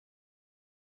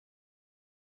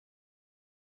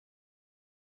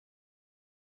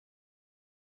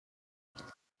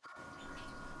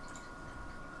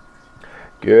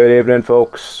Good evening,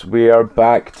 folks. We are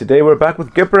back. Today we're back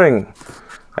with gibbering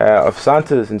of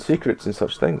Santas and secrets and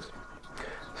such things.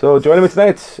 So joining me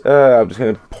tonight, I'm just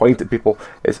going to point at people,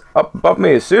 is up above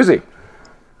me is Susie.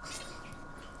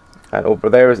 And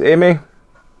over there is Amy.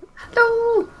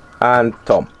 Hello. And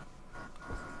Tom.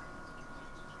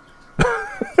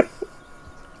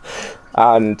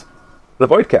 And the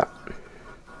Void Cat.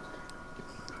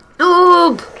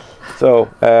 Oh. So,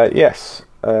 yes,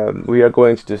 we are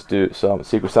going to just do some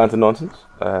Secret Santa nonsense.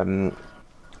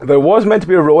 There was meant to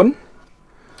be a Rowan.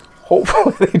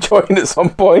 Hopefully they join at some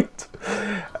point.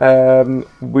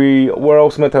 We were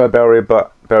also meant to have a Berry,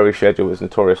 but Berry's schedule was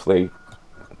notoriously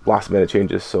last minute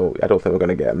changes, so I don't think we're going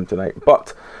to get him tonight.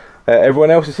 But everyone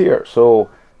else is here, so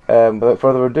without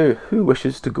further ado, who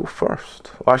wishes to go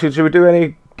first? Well, actually, should we do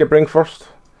any gibbering first?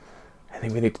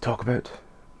 Anything we need to talk about?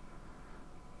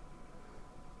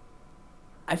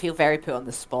 I feel very put on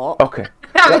the spot. Okay.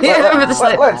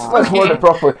 Let's word it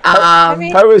properly.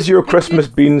 How has your Christmas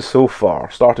been so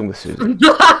far? Starting with Susan.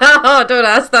 Don't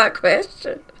ask that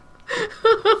question.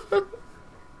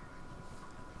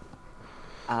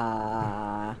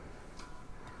 I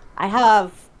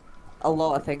have a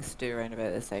lot of things to do around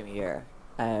about this time of year.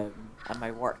 And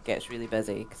my work gets really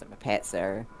busy because I'm a pet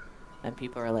sitter. And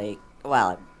people are like, well,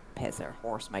 I'm a pet sitter,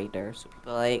 horse minder. So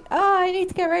people are like, I need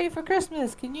to get ready for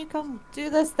Christmas. Can you come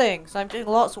do this thing? So I'm doing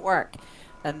lots of work.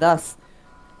 And thus,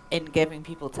 in giving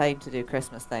people time to do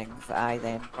Christmas things, I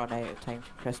then run out of time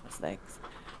for Christmas things.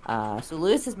 So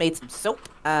Lewis has made some soap,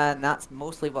 and that's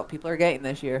mostly what people are getting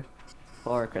this year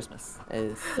for Christmas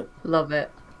is soap. Love it.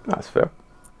 That's fair.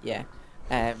 Yeah.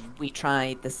 We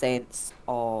tried the sense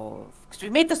of... Because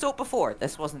we made the soap before.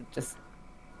 This wasn't just,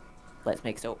 let's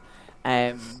make soap.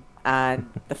 And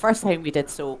the first time we did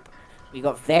soap, we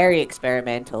got very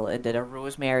experimental and did a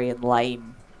rosemary and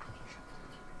lime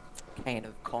kind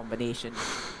of combination,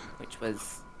 which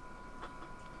was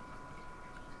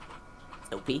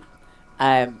soapy.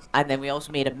 And then we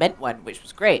also made a mint one, which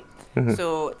was great. Mm-hmm.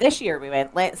 So this year we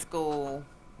went, let's go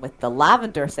with the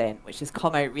lavender scent, which has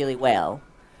come out really well.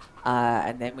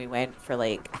 And then we went for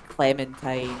like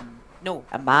a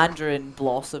mandarin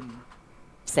blossom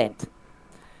scent.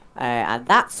 And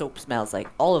that soap smells like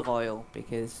olive oil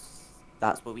because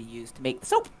that's what we use to make the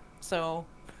soap. So,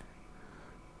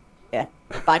 yeah.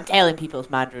 But I'm telling people it's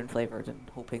mandarin flavored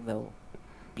and hoping they'll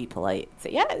be polite and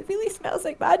say, yeah, it really smells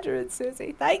like mandarin,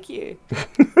 Susie. Thank you.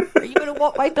 Are you going to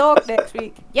walk my dog next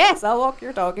week? Yes, I'll walk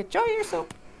your dog. Enjoy your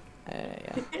soap.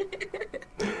 Yeah.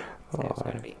 So it's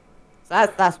going to be. So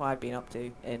that's what I've been up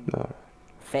to in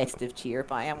festive cheer.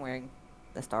 But I am wearing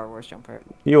the Star Wars jumper.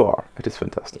 You are. It is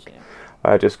fantastic.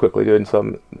 Just quickly doing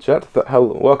some chat.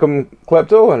 Welcome,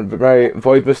 Klepto, and very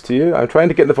Voidmas to you. I'm trying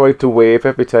to get the Void to wave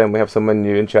every time we have someone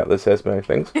new in chat that says many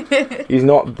things. He's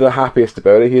not the happiest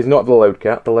about it. He's not the Loud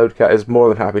Cat. The Loud Cat is more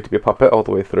than happy to be a puppet all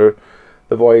the way through.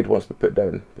 The Void wants to be put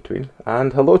down between.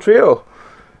 And hello, trio.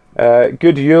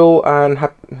 Good Yule and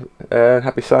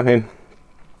happy Samhain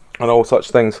and all such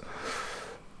things.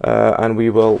 And we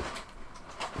will...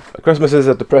 Christmas is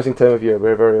a depressing time of year.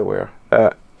 We're very aware.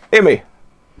 Amy,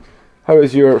 how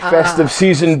has your festive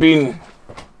season been?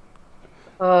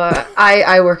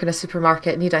 I work in a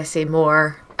supermarket, need I say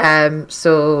more?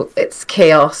 So it's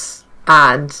chaos,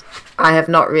 and I have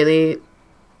not really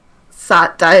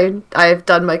sat down. I've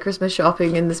done my Christmas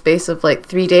shopping in the space of like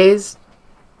 3 days,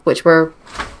 which were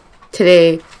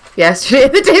today, yesterday,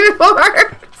 and the day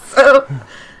before. So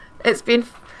it's been,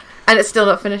 and it's still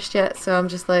not finished yet. So I'm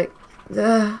just like,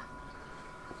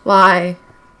 why?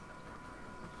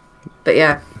 But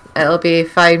yeah, it'll be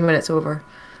fine when it's over.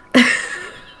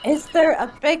 Is there a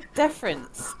big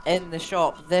difference in the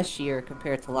shop this year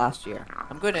compared to last year?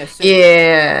 I'm going to assume.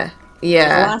 Yeah.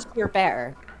 Was last year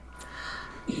better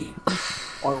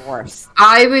or worse?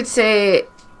 I would say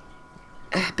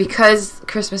because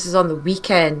Christmas is on the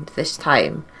weekend this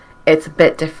time, it's a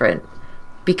bit different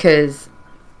because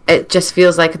it just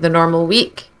feels like the normal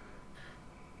week.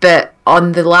 But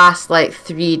on the last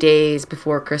 3 days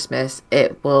before Christmas,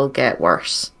 it will get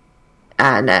worse.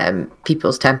 And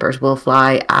people's tempers will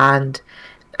fly. And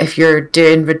if you're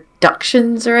doing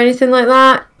reductions or anything like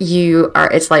that,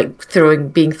 it's like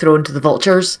being thrown to the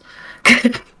vultures.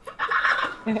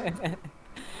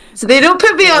 So they don't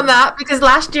put me on that because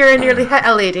last year I nearly hit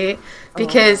a lady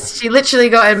because she literally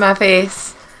got in my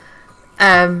face.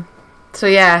 So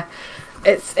yeah,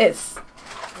 it's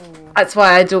that's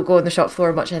why I don't go on the shop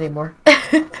floor much anymore.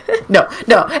 No,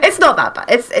 it's not that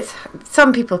bad. It's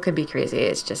some people can be crazy.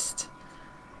 It's just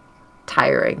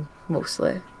tiring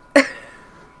mostly. Yeah,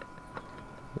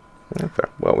 fair.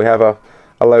 Well, we have a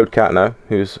Loud Cat now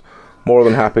who's more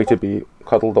than happy to be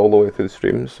cuddled all the way through the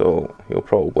stream, so he'll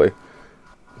probably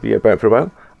be about for a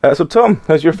while. So Tom,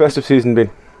 how's your festive season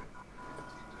been?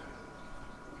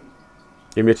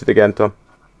 You're muted again, Tom.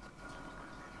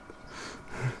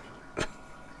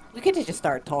 We could have just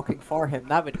started talking for him.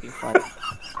 That would be fun.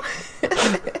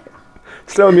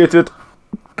 Still muted.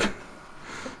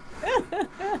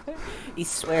 He's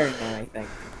swearing now, I think,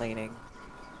 complaining.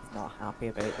 He's not happy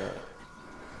about it.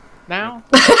 Now?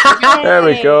 There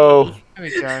we go. There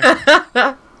we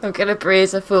go. I'm gonna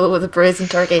braise a fool with a brazen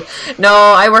turkey. No,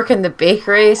 I work in the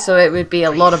bakery, so it would be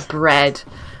a lot of bread.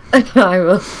 I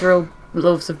will throw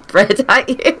loaves of bread at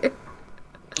you.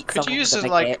 Could you use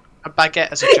like a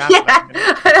baguette as a jam? Yeah,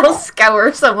 I'll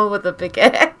scour someone with a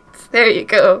baguette. There you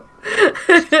go.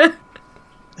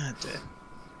 Oh dear.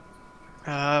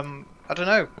 I don't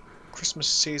know. Christmas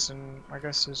season, I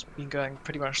guess, has been going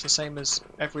pretty much the same as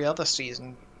every other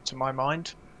season, to my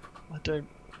mind. I don't.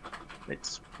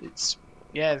 It's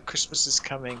yeah. Christmas is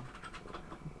coming.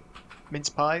 Mince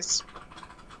pies.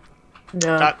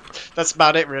 No. That's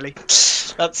about it, really.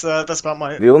 That's about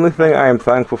my. The only thing I am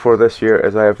thankful for this year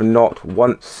is I have not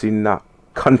once seen that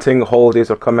cunting holidays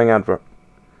are coming advert.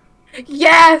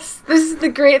 Yes, this is the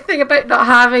great thing about not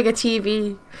having a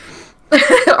TV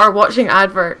or watching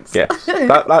adverts. Yes,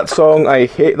 that song, I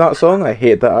hate that song. I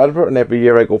hate that advert, and every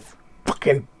year I go,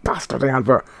 fucking bastard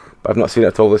advert. But I've not seen it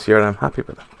at all this year, and I'm happy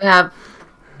with it.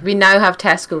 We now have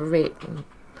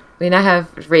we now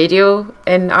have radio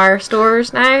in our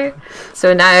stores now.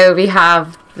 So now we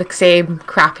have the same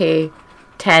crappy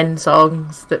 10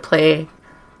 songs that play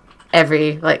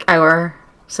every hour.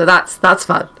 So that's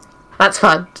fun. That's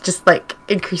fun. Just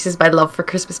increases my love for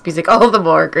Christmas music all the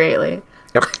more greatly.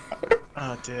 Yep.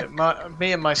 Oh dear.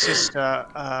 Me and my sister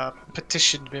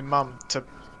petitioned my mum to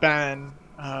ban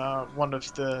one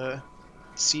of the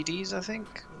CDs, I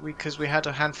think, because we had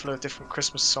a handful of different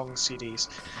Christmas song CDs,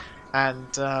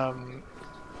 and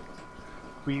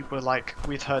we were like,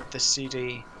 we've heard this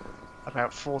CD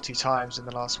about 40 times in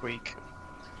the last week.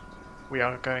 We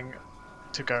are going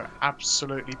to go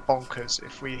absolutely bonkers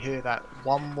if we hear that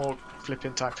one more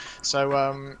flipping time.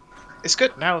 So it's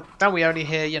good now we only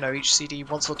hear each CD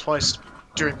once or twice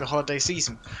during the holiday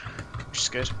season, which is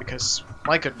good because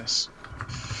my goodness,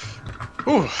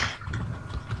 ooh,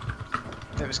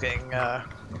 it was getting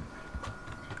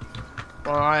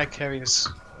Mariah Carey's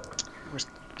was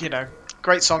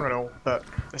great song and all, but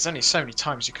there's only so many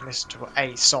times you can listen to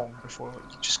a song before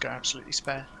you just go absolutely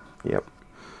spare. Yep.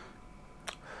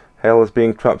 Hell is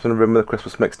being trapped in a room with a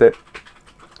Christmas mixtape.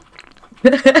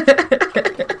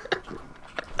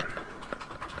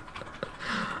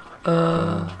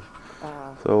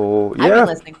 So yeah. I've been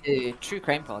listening to true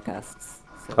crime podcasts.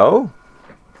 So. Oh.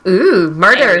 Ooh,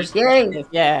 murders! Yay!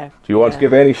 Yeah. Do you want to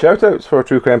give any shout outs for a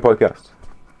true crime podcast?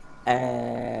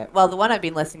 Well, the one I've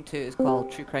been listening to is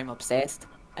called True Crime Obsessed.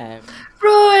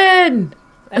 Rowan!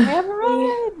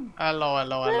 Rowan!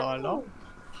 Hello.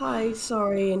 Hi,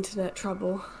 sorry, internet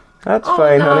trouble. That's Oh,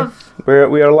 fine, love. honey.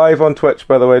 We are live on Twitch,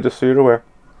 by the way, just so you're aware.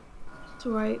 It's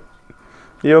alright.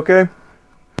 You okay?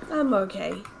 I'm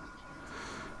okay.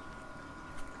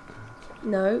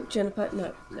 No, Jennifer,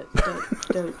 no,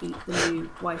 don't eat the new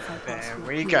Wi-Fi There password.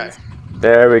 we go. please.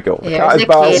 There we go. There's Cat is a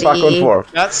battled back kitty. on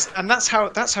forth.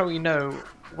 That's how we know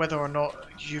whether or not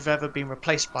you've ever been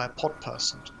replaced by a pod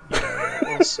person,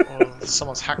 or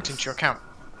someone's hacked into your account.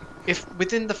 If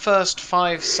within the first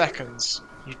 5 seconds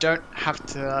you don't have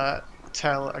to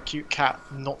tell a cute cat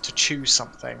not to chew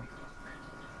something,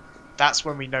 that's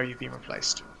when we know you've been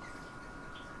replaced.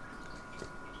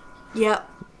 Yep.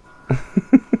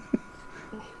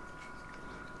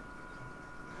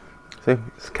 See,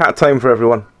 it's cat time for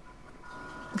everyone.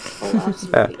 Oh,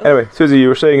 absolutely. Anyway, Susie, you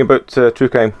were saying about true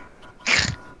crime.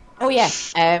 Oh yeah.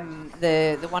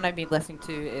 The one I've been listening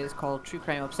to is called True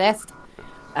Crime Obsessed.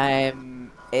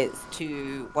 It's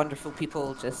two wonderful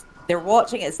people they're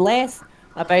watching. It's less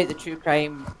about the true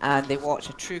crime, and they watch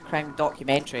a true crime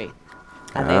documentary,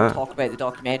 and then talk about the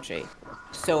documentary.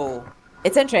 So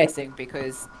it's interesting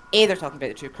because A, they're talking about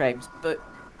the true crimes, but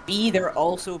B, they're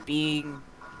also being,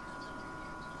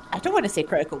 I don't want to say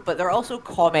critical, but they're also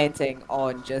commenting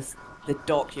on just the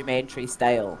documentary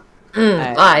style.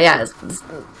 Yeah.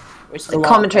 Which is The a lot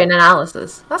commentary of and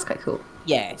analysis. That's quite cool.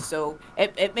 Yeah, so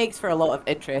it makes for a lot of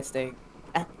interesting.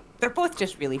 They're both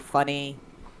just really funny,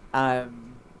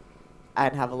 and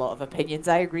have a lot of opinions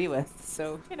I agree with.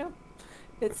 So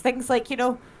it's things like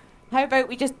how about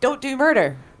we just don't do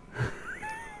murder?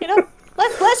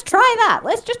 Let's try that.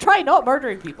 Let's just try not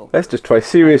murdering people. Let's just try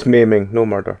serious maiming, no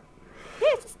murder.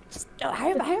 Yeah,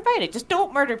 how about it? Just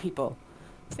don't murder people.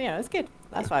 So it's good.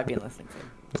 That's what I've been listening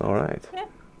to. All right. Yeah.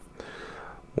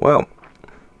 Well,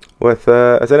 With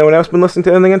has anyone else been listening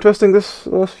to anything interesting this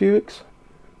last few weeks?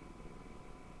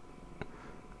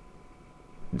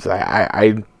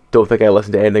 I don't think I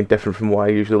listen to anything different from what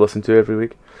I usually listen to every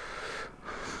week.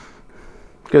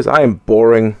 Because I am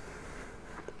boring.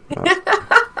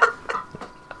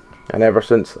 And ever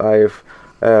since I've...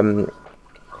 on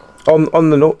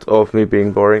the note of me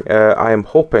being boring, I am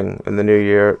hoping in the new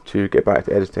year to get back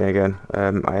to editing again.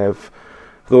 I have...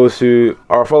 Those who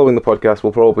are following the podcast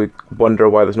will probably wonder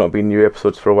why there's not been new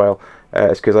episodes for a while.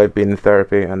 It's because I've been in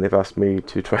therapy and they've asked me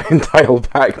to try and dial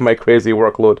back my crazy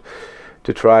workload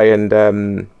to try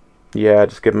and,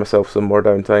 just give myself some more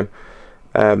downtime.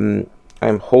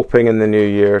 I'm hoping in the new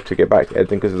year to get back to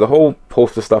editing because there's a whole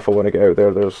host of stuff I want to get out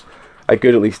there. There's a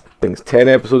good at least 10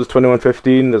 episodes of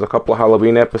 2115. There's a couple of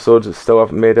Halloween episodes that still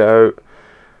haven't made it out.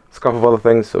 There's a couple of other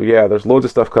things. So yeah, there's loads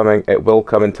of stuff coming. It will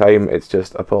come in time. It's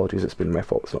just apologies. It's been my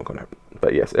fault. It's not going out.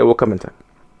 But yes, it will come in time.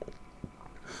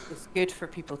 It's good for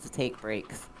people to take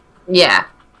breaks. Yeah.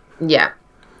 Yeah.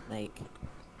 Like,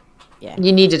 yeah.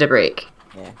 You needed a break.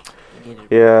 Yeah.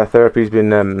 Yeah, therapy's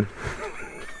been,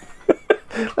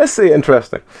 let's say,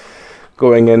 interesting.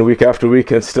 Going in week after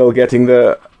week and still getting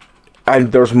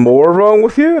and there's more wrong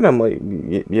with you? And I'm like,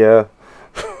 yeah.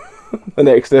 The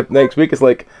next week is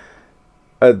like,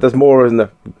 there's more, isn't there?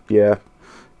 Yeah.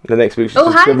 The next week, she's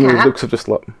just giving me looks of just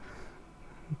like...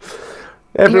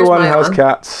 Everyone has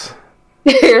cats.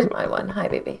 Here's my one. Hi,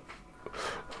 baby.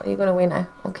 Are you going away now?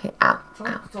 Okay. Ow.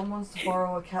 Tom wants to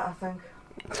borrow a cat, I think.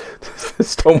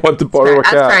 Still want to borrow a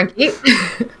cat. That's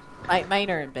Frankie.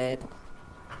 Mine are in bed.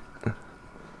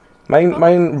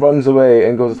 Mine runs away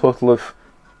and goes a total of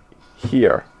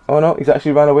here. Oh no, he's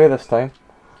actually ran away this time.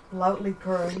 Loudly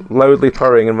purring. Loudly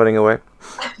purring and running away.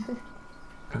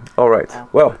 Alright,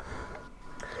 well.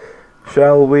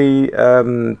 Shall we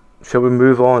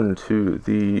move on to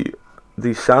the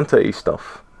Santa-y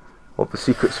stuff of the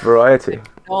Secrets variety?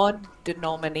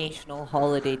 Non-denominational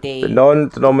holiday day. The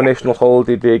non-denominational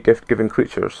holiday day gift-giving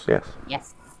creatures, yes.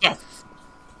 Yes. Yes.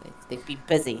 They've been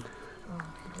busy.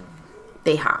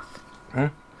 They have. No,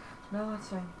 that's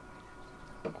fine.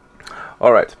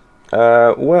 Alright.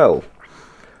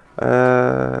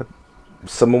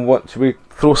 Should we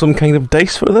throw some kind of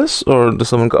dice for this? Or does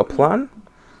someone got a plan?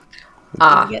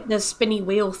 Get the spinny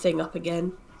wheel thing up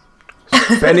again.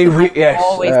 Spinny wheel, yes.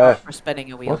 Always up for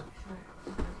spinning a wheel. What?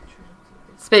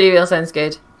 Spinny wheel sounds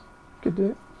good. Good do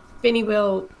it. Spinny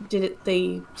wheel did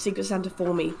the Secret Santa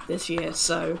for me this year,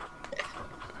 so...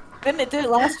 Didn't it do it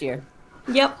last year?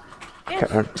 Yep.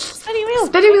 Yeah. Spinny wheel.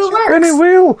 Spinny wheel works. Spinny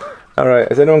wheel! Alright,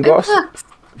 has anyone got It works.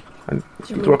 I need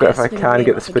to work out if I can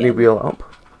get the spinny wheel up.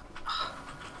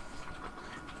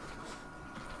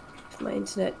 My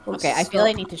internet wants Okay, to I feel stop.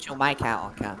 I need to show my cat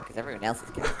on cam because everyone else is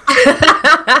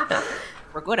cat.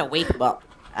 We're going to wake him up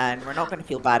and we're not going to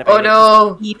feel bad about it.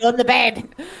 Oh no! He's on the bed.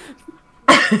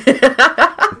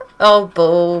 Oh,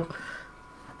 Bo.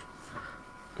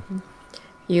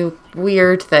 You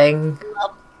weird thing.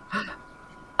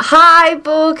 Hi,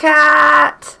 Bo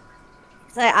Cat!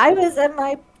 It's like, I was in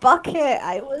my bucket.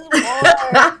 I was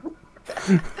warm.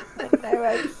 And now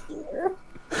I'm here.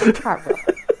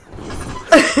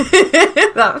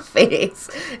 That face.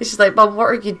 It's just like, Mum, what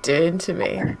are you doing to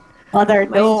me? Mother,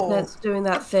 My no. internet's doing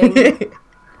that thing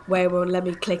where it won't let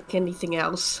me click anything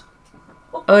else.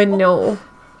 Oh no.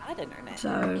 Bad internet.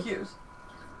 So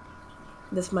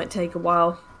this might take a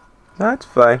while. That's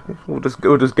fine. We'll just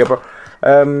gibber.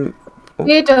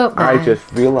 You don't I mind.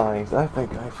 just realised I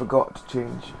think I forgot to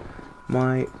change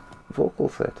my vocal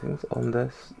settings on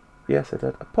this. Yes, I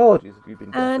did. Apologies if you've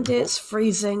been And deaf it's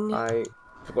freezing. I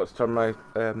forgot to turn my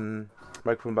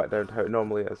microphone back down to how it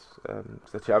normally is.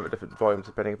 Because I have at different volumes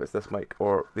depending if it's this mic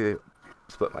or the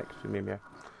split mic between me and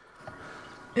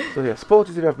you. So yes,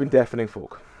 apologies if I've been deafening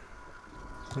folk.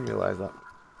 I didn't realise that.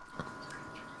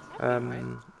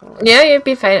 Alright. Yeah, you'd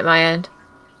be fine at my end.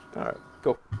 Alright,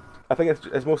 cool. I think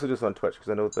it's mostly just on Twitch because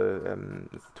I know the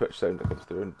Twitch sound that comes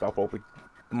through and I'll probably be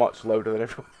much louder than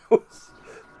everyone else.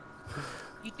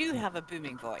 You do have a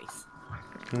booming voice.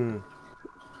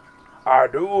 I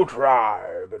do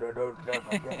try, but I don't never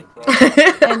get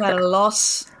it. I'm at a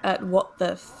loss at what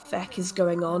the feck is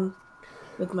going on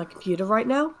with my computer right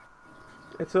now.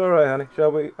 It's alright, honey.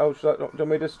 Shall we? Oh, shall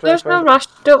we just try? There's no rush,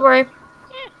 don't worry.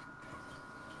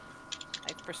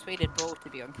 I've persuaded Bo to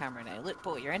be on camera now. Look,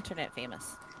 Bo, you're internet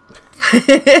famous.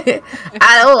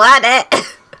 I don't want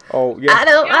it. Oh, yes. I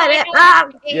don't want it. Ah,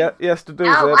 Yeah, yesterday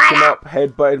Oh, Zeb why came not? up,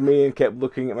 headbutted me, and kept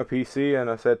looking at my PC, and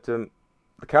I said to him,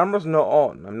 "The camera's not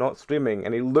on. I'm not streaming."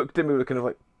 And he looked at me with kind of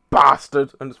like,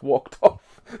 "Bastard," and just walked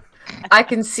off. I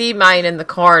can see mine in the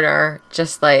corner,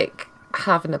 just like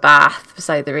having a bath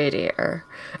beside the radiator.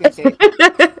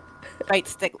 Right,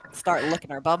 start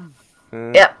licking her bum.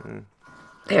 Yep.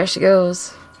 There she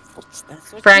goes.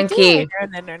 That's what Frankie. you do when you're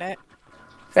on the internet.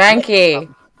 Frankie.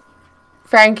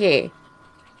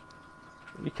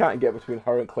 You can't get between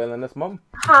her and cleanliness, Mum.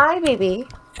 Hi, baby.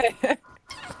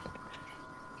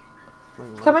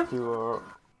 Come on.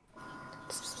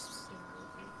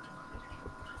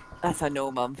 That's a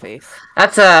no mum face.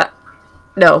 That's a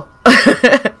no.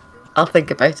 I'll think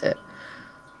about it.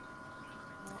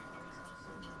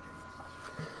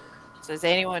 So has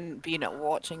anyone been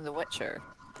watching The Witcher?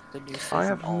 The new season? I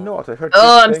have not. I heard.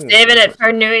 Oh, I'm good things. saving it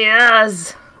for New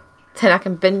Year's. Then I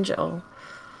can binge it all.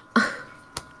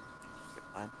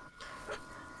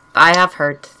 I have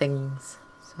heard things,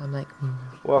 so I'm like.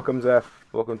 Welcome, Zeph.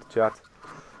 Welcome to chat.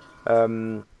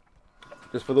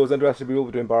 Just for those interested, we will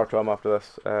be doing bar trauma after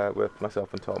this with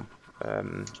myself and Tom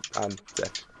and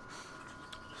Zeph.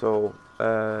 So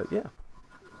yeah.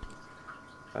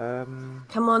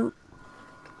 Come on.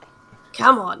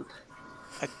 Come on.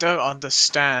 I don't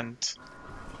understand.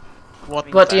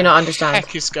 What do you not understand?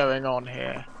 heck is going on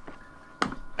here?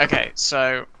 Okay,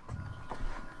 so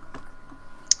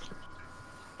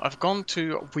I've gone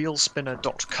to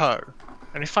wheelspinner.co,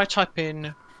 and if I type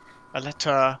in a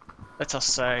letter, let us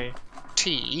say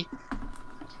T,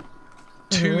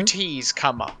 two T's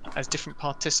come up as different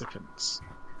participants.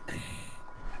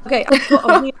 Okay, I've got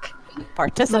a weird... My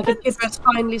Participants? computer's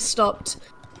finally stopped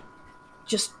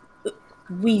just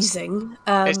wheezing.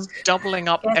 It's doubling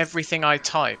up everything I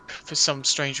type for some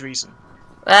strange reason.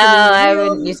 Well, I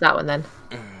wouldn't use that one then.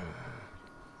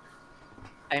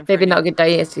 Maybe not a good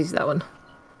idea to use that one.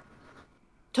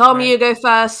 Tom, you go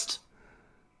first.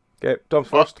 Okay, Tom's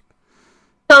first.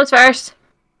 Tom's first.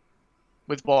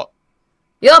 With what?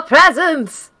 Your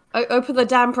presents! Open the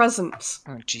damn presents.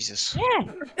 Oh, Jesus. Yeah.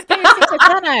 Get your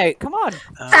gun out. Come on.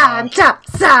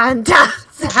 Santa!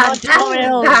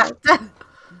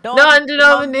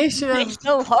 Non-denominational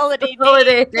National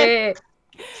holiday. day.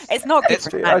 It's not good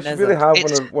for I should really have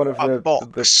It's one of a the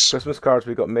box. Christmas cards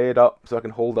we got made up so I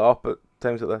can hold it up at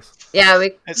times like this. Yeah,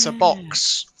 we It's a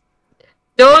box.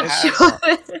 don't It show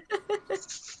it.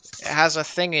 It has a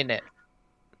thing in it,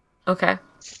 Okay.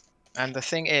 and the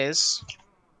thing is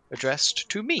addressed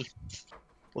to me.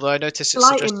 Although I notice it's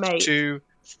Lighten, addressed mate. to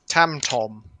Tam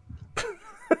Tom.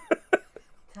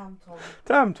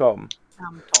 Tam Tom.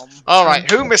 All right,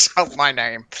 who misspelled my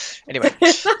name? Anyway,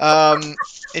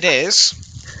 it is.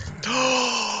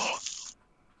 Oh,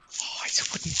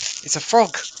 it's a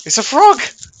frog. It's a frog.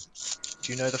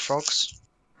 Do you know the frogs?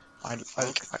 It's a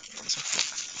frog.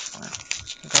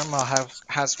 Grandma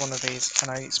has one of these,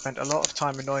 and I spent a lot of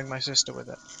time annoying my sister with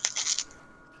it.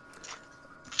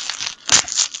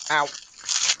 Ow.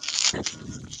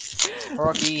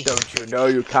 Froggy. Don't you know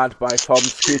you can't buy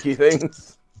Tom's squeaky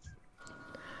things?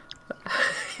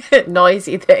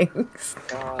 Noisy things.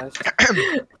 God.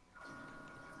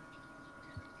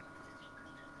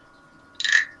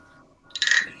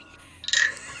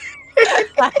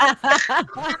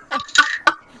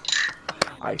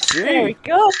 I see. There we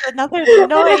go. Another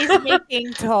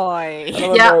noise-making toy. I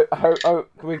don't Yeah. know how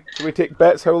can we take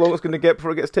bets how long it's going to get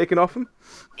before it gets taken off him?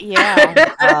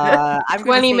 Yeah. I'm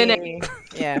 20 gonna say- minutes.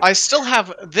 Yeah. I still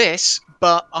have this,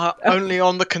 but only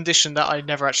on the condition that I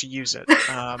never actually use it.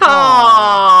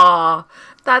 Aww,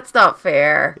 that's not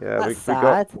fair. Yeah, we That's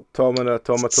got sad. Tom and a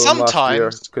Tomatone last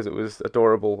year Sometimes. because it was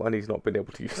adorable and he's not been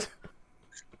able to use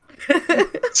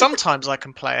it. Sometimes I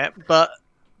can play it, but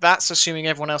that's assuming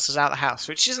everyone else is out of the house,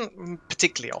 which isn't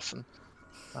particularly often.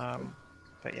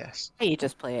 But yes. You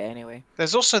just play it anyway.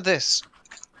 There's also this,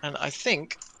 and I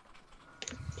think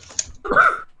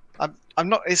I'm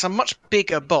not. It's a much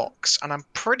bigger box, and I'm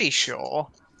pretty sure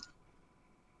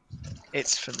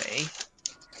it's for me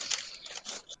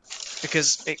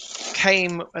because it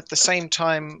came at the same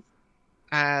time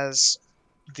as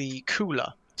the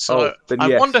cooler. So Oh, then I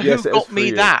yes, wonder yes, who it is got for me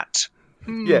you. that.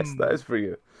 Yes, that is for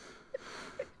you.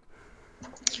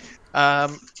 But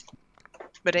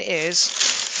it is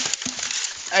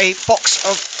a box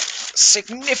of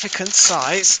significant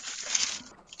size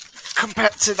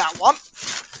compared to that one.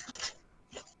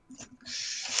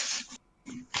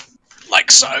 Like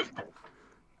so.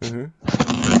 Mm-hmm. I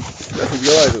didn't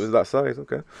realise it was that size.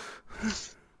 Okay.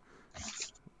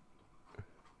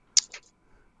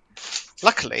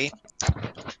 Luckily,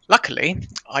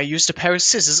 I used a pair of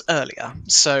scissors earlier,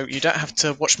 so you don't have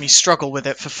to watch me struggle with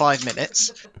it for 5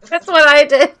 minutes. That's what I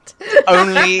did.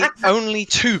 Only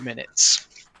 2 minutes.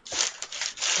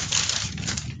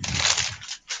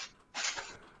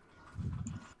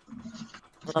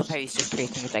 I love how he's just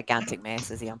creating a gigantic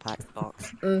mess as he unpacks the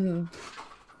box. Mm-hmm.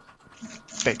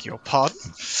 Beg your pardon.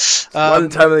 One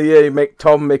time of the year, you make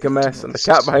Tom make a mess, and the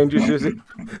cat behind you, Susie.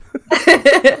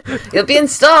 You're being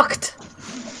stalked.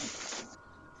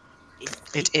 It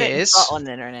He's putting is. butt on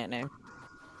the internet now.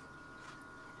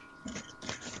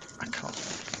 I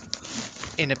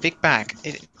can't. In a big bag.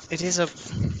 It is a.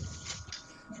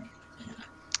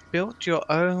 Build your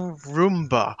own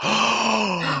Roomba.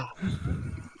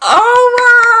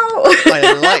 Oh wow!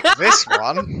 I like this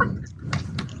one.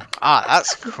 Ah,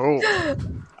 that's cool.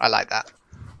 I like that.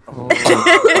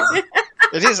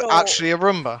 It is actually a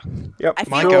Roomba. Yep. I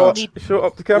My think God. we need Show it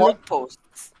up the camera. blog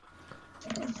posts.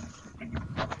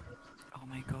 Oh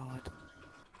my god.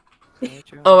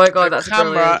 Oh my god, The that's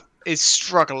camera brilliant. is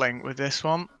struggling with this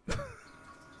one.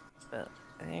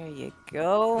 There you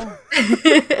go.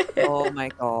 Oh my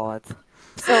god.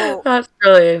 So That's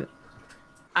brilliant.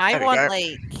 I There we want go.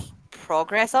 like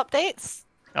progress updates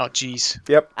Oh, jeez.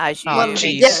 Yep. as you. Oh,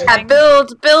 jeez. Yeah,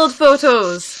 build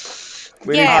photos.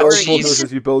 We Yeah, need or those photos jeez.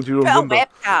 as you build your Put own a Roomba.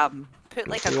 webcam. Put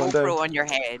like a You want GoPro that? on your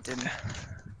head and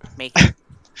make it.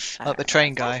 Like the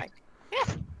train guy.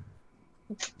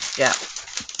 Yeah.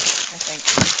 I think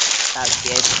that's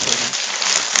the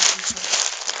edge.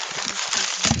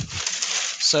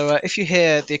 So if you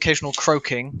hear the occasional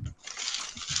croaking,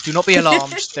 do not be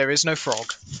alarmed. There is no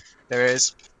frog. There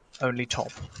is only Tom.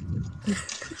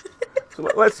 So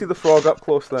let's see the frog up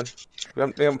close then. We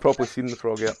haven't properly seen the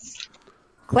frog yet.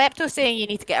 Klepto's saying you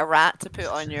need to get a rat to put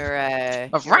on your A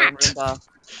your rat? Roomba.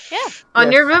 Yeah. On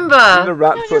Yes. your You need a Roomba.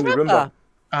 rat On to put on your your Roomba.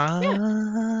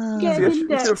 Ah. Get See, I an should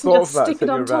index have and thought of just that. stick Said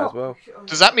it your on rat as top. well.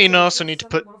 Does that mean I also need to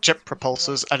put jet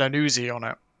propulsors and an Uzi on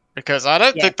it? Because I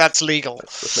don't Yeah. think that's legal.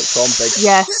 Let's make Tom big.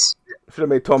 Yes. Should have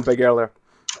made Tom big earlier.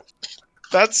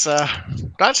 That's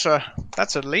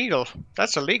illegal.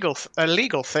 That's a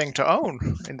legal thing to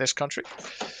own in this country.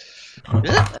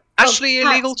 Is it actually Oh,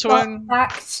 cat, illegal to stop own?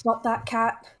 that, stop that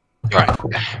cat. Right.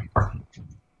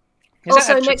 Is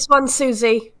Also, that next one,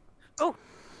 Susie.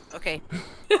 Okay.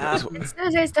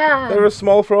 Susie's done. They're a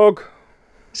small frog.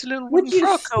 it's a little Would wooden you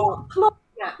frog? stop clawing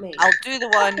at me? I'll do the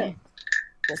one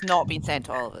that's not been sent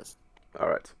to all of us.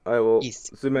 Alright, I will Yes.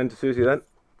 zoom into Susie then.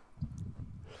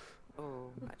 Oh,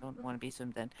 I don't want to be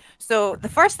zoomed in. So the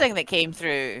first thing that came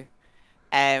through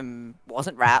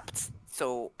wasn't wrapped,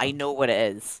 so I know what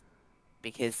it is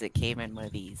because it came in one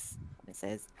of these. It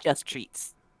says just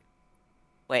treats,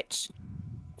 which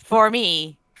for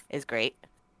me is great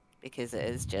because it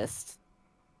is just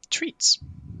Treats.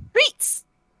 treats.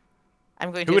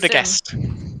 I'm going Who to would have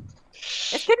assume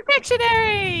it's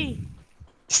confectionery.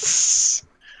 guessed?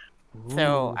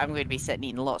 So I'm going to be sitting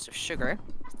eating lots of sugar.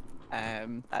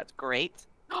 That's great.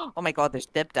 Oh my god, there's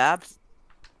dib dabs.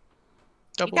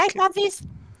 Double You guys kick. have these?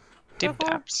 Dib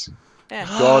dabs. Yeah.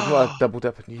 God, not a double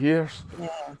dip in years.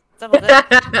 Double dip.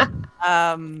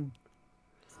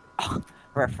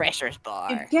 Refreshers You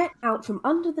bar. get out from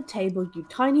under the table, you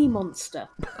tiny monster.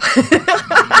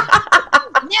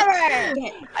 Never!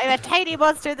 I'm a tiny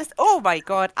monster. This. Oh my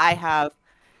god, I have.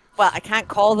 Well, I can't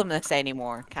call them this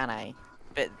anymore, can I?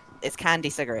 But it's candy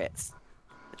cigarettes.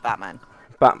 It's Batman.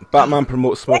 Batman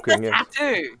promotes smoking, yeah.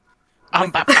 Tattoo.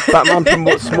 I'm Batman. Batman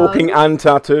promotes smoking and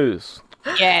tattoos.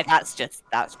 Yeah, that's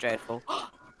dreadful.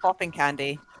 Popping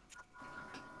candy.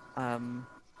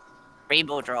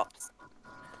 Rainbow drops.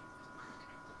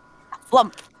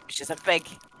 Flump, which is a big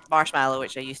marshmallow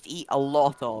which I used to eat a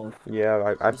lot of.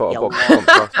 Yeah, I bought a Yellow. box of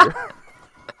last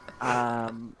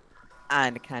year.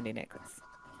 And a candy necklace.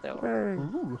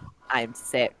 So I'm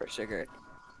set for sugar.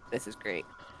 This is great.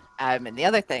 And the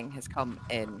other thing has come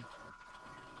in.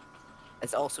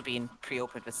 It's also been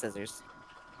pre-opened with scissors.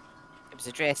 It was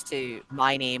addressed to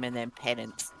my name and then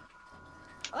Penance.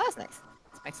 Oh, that's nice.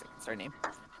 It's my surname.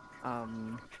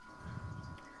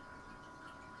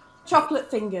 Chocolate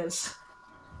fingers.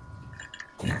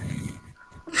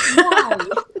 Why?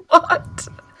 What?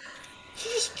 She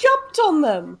just jumped on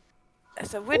them.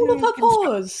 It's a All wooden of her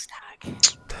construction paws. tag.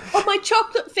 On my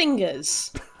chocolate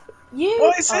fingers. You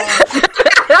What is are,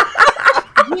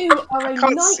 it? you are a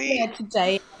can't see. nightmare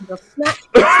today. And you're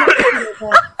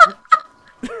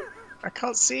I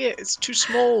can't see it. It's too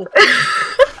small.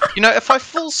 You know, if I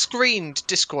full screened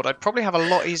Discord, I'd probably have a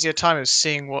lot easier time of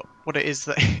seeing what it is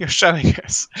that you're showing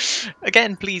us.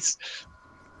 Again, please.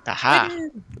 Aha.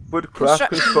 Woodcraft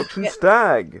construction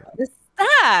stag. The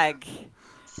stag.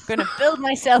 I'm gonna build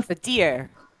myself a deer.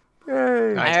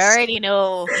 Yay. Nice. I already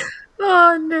know.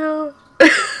 Oh no.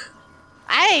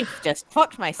 I've just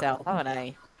fucked myself, haven't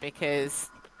I? Because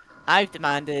I've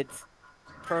demanded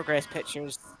progress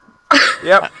pictures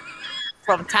Yep,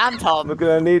 from Tam we're Tom.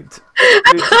 gonna need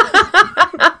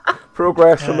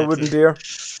progress on the wooden deer.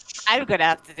 I'm gonna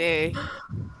have to do.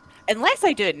 Unless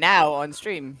I do it now on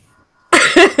stream. Do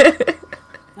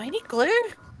I need glue?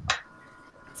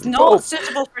 It's not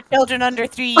suitable for children under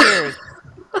 3 years.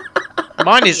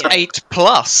 Mine is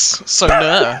 8+, so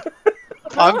no.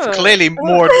 I'm clearly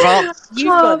more advanced. You've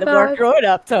got the more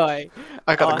grown-up toy.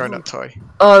 I got the grown-up toy.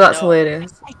 Oh, that's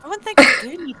hilarious. I don't think I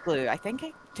do need glue. Do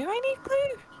I need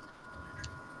glue?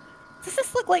 Does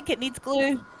this look like it needs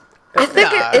glue? I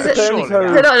think is it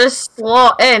not just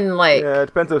slot in like? Yeah, it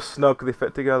depends how snug they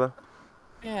fit together.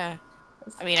 Yeah.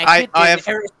 I mean, I could do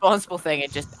the irresponsible thing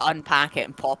and just unpack it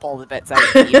and pop all the bits out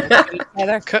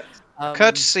together.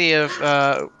 Courtesy of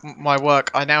my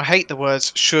work, I now hate the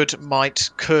words should, might,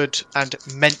 could, and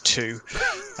meant to.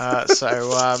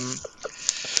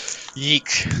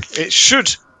 Yeek. It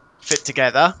should fit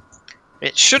together.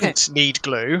 It shouldn't need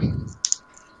glue.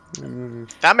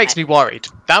 That makes me worried.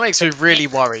 That makes me really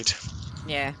worried.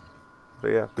 Yeah. But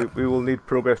yeah, we will need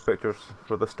progress pictures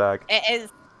for the stag. It is.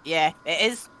 Yeah, it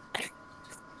is.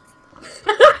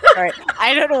 Sorry,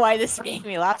 I don't know why this made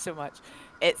me laugh so much.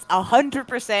 It's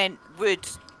 100% wood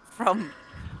from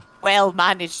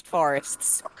well-managed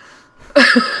forests.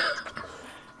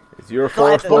 Is your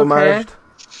forest well managed?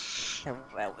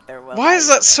 They're well. Why is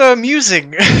that so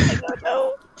amusing? I don't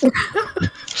know. Maybe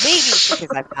it's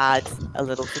because I've had a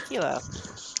little tequila.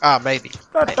 Maybe.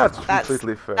 That's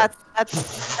completely fair.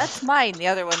 That's mine. The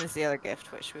other one is the other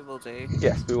gift, which we will do.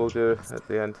 Yes, we will do at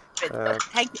the end.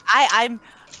 Thank you.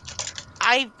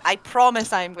 I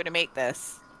promise I'm going to make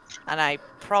this, and I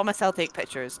promise I'll take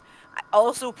pictures. I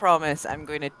also promise I'm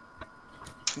going to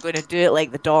do it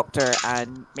like the doctor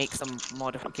and make some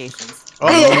modifications.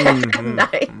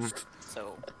 Nice.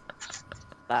 So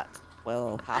that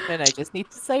will happen. I just need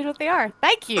to decide what they are.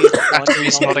 Thank you.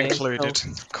 Batteries not included.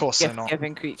 Of course they're not.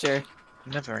 Gift-giving creature.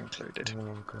 Never included.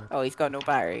 Oh, he's got no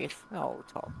batteries. Oh,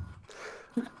 Tom.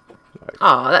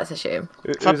 Oh, that's a shame.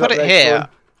 If I put it here,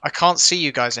 I can't see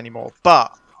you guys anymore,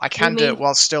 but I can do it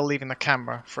while still leaving the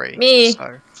camera free. Me.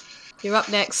 So. You're up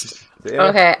next.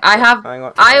 Okay,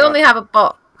 I only have a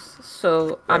box,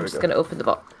 so I'm just gonna open the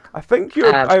box. I think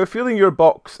I have a feeling your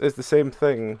box is the same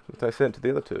thing that I sent to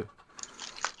the other two.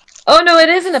 Oh no, it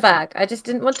is in a bag. I just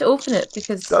didn't want to open it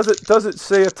because. Does it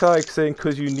say a tag saying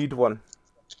 "cause you need one"?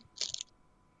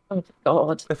 Oh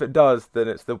God. If it does, then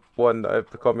it's the one that I have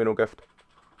the communal gift.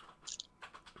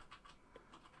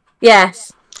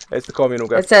 Yes. It's the communal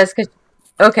gift. It says.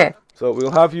 Okay. So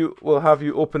we'll have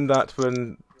you open that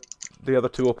when the other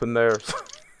two open theirs.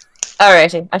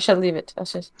 Alrighty, I shall leave it. I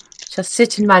shall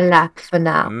sit in my lap for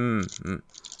now.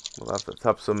 We'll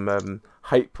have some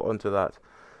hype onto that.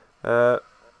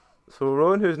 So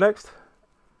Rowan, who's next?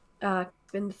 Been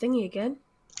the thingy again.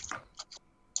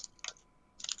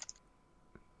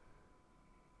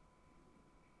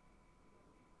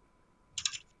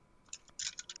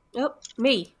 Oh,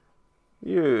 me.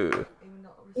 You.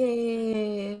 Yeah.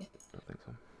 I don't think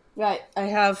so. Right, I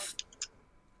have.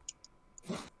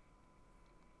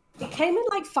 It came in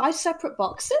like 5 separate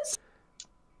boxes,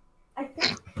 I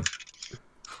think.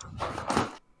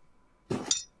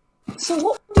 So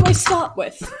what do I start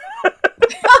with?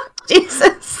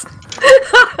 Jesus.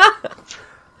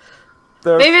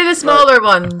 Maybe the smaller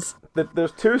ones.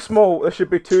 There's two small. There should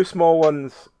be 2 small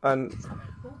ones, and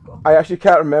I actually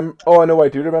can't remember. Oh no, I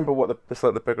do remember what the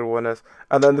slightly bigger one is,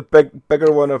 and then the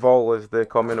bigger one of all is the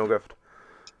communal gift.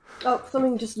 Oh,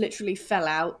 something just literally fell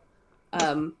out.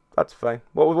 That's fine.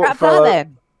 What fell out?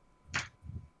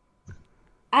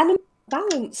 Animal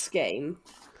balance game.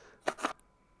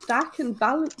 Stack and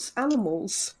balance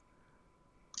animals.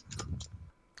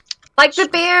 Like the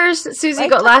bears that Susie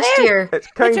got last year. It's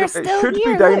kind of. It should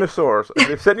be dinosaurs. If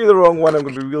they've sent you the wrong one, I'm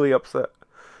going to be really upset.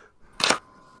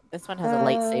 This one has a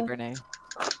lightsaber now.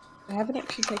 I haven't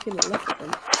actually taken a look at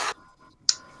them.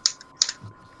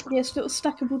 Yes, little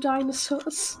stackable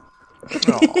dinosaurs.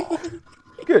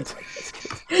 Good.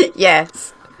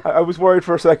 Yes. I was worried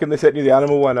for a second they sent you the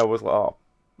animal one. I was like, oh,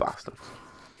 bastard.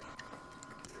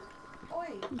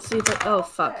 Let's see if oh,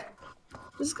 fuck.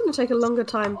 This is going to take a longer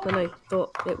time than I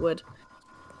thought it would.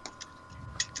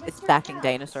 It's stacking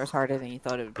dinosaurs harder than you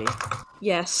thought it would be.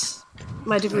 Yes.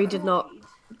 My degree did not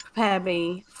prepare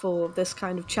me for this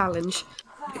kind of challenge.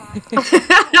 I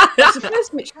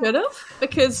suppose it should have,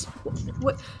 because...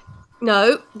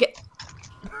 No, get...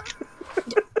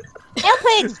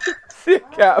 Helping! See a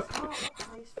cap.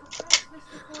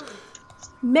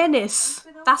 Menace.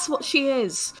 That's what she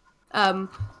is. I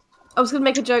was going to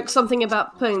make a joke, something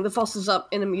about putting the fossils up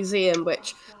in a museum,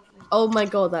 which, oh my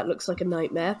god, that looks like a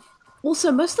nightmare.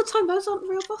 Also, most of the time, those aren't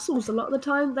real fossils. A lot of the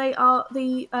time, they are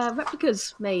the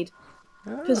replicas made.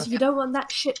 Because you don't want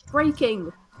that shit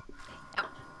breaking.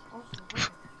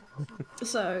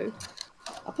 So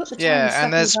I'll put the time Yeah,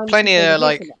 and there's down to plenty the of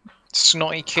like here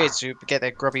snotty kids who get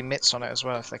their grubby mitts on it as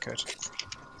well if they could,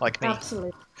 like for me. now.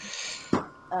 Absolutely.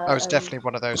 I was And definitely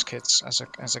one of those kids as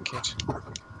a kid.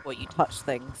 What, you touch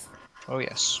things? Oh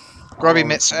yes, grubby Oh,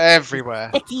 mitts everywhere.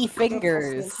 Sticky that's the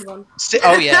fingers. one.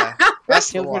 Oh yeah, that's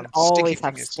the Children one. always Sticky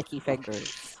have fingers. sticky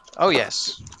fingers. Oh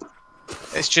yes,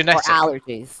 it's Or genetic.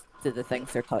 allergies to the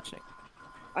things they're touching.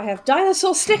 I have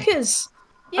dinosaur stickers.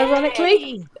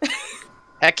 Ironically,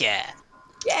 Heck yeah.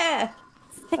 yeah.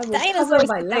 Stick I will dinosaur cover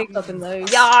my stickers. laptop in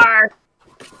those. Yar!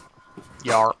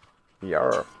 Yar.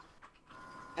 Yarr.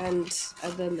 And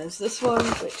then there's this one,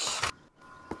 which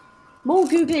more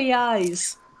googly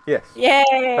eyes. Yes.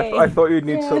 Yay! I thought you'd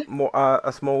need Yeah. some more,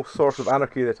 a small source of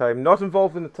anarchy at the time. Not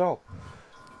involved in it at all.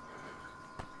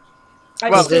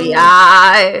 I'm Well, still- Googly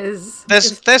eyes.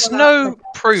 There's Just no pull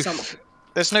out proof. some.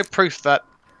 There's no proof that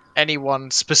anyone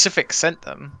specific sent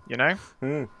them. You know,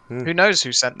 who knows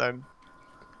who sent them?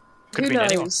 Could Who have been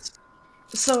anyone. knows?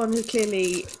 Someone who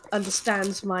clearly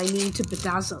understands my need to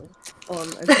bedazzle on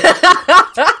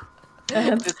occasion.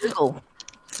 The Google.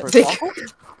 For Big- example.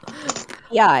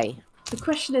 Yay. The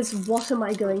question is, what am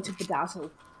I going to bedazzle?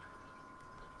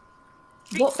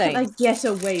 Street What can I things. get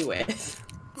away with?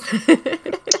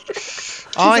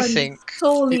 I I'm think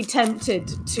sorely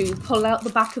tempted to pull out the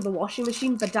back of the washing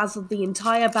machine, bedazzle the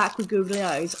entire back with googly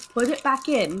eyes, put it back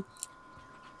in,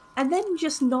 and then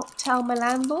just not tell my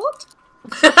landlord?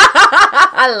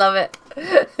 I love it.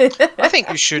 I think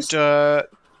you should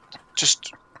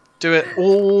just do it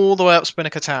all the way up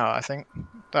Spinnaker Tower. I think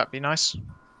that'd be nice.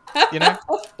 You know,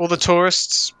 all the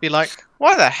tourists be like,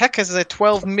 "Why the heck is there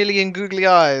 12 million googly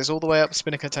eyes all the way up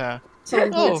Spinnaker Tower?"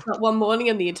 Someone Oh. wakes up one morning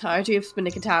and the entirety of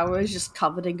Spinnaker Tower is just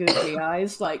covered in googly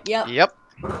eyes. Like, yep, Yep.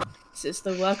 this is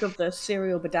the work of the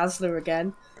serial bedazzler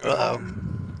again. Uh-oh.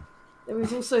 There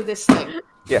is also this thing.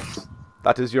 Yes.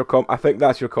 That is your I think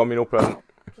that's your communal present.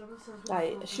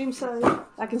 I assume so.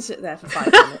 I can sit there for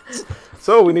 5 minutes.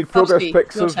 So we need progress Popsky,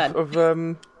 pics your of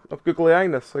turn. googly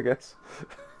eyes, I guess.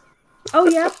 Oh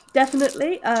yeah,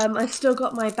 definitely. I've still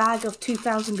got my bag of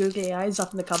 2,000 googly eyes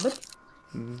up in the cupboard.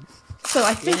 So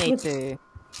I We think need with to.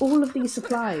 all of these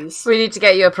supplies, We need to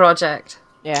get you a project.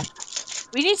 Yeah.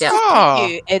 We need to Yeah. just Ah.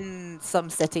 put you in some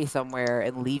city somewhere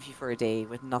and leave you for a day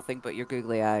with nothing but your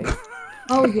googly eyes.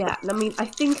 oh yeah, I mean, I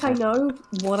think I know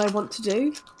what I want to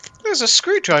do. There's a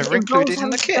screwdriver It involves included in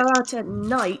having the to kit. go out at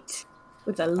night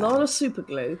with a lot of super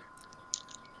glue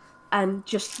and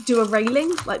just do a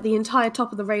railing, like the entire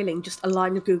top of the railing, just a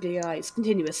line of googly eyes,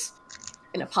 continuous,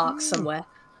 in a park somewhere.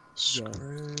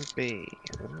 Scrooby.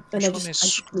 And Which I one just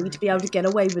is need to be able to get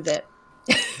away with it.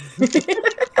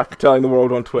 After telling the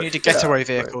world on Twitch. You need a getaway Yeah,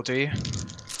 vehicle, do you?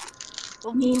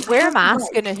 Well, mean, wear I a have mask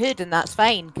right. and a hood, and that's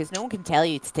fine because no one can tell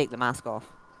you to take the mask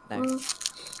off. No.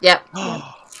 Yep.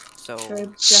 So. True,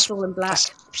 dress all in black.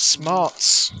 That's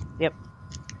smarts.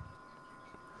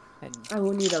 And I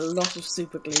will need a lot of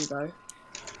super glue though.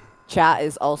 chat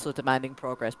is also demanding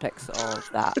progress pics of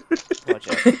that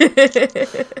project.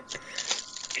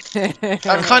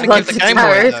 I'm kind of Lots give of the game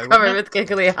away towers though. covered wouldn't it? with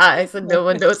giggly eyes and no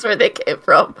one knows where they came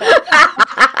from.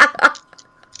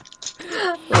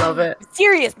 Love it.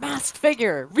 Serious masked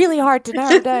figure, really hard to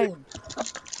narrow down.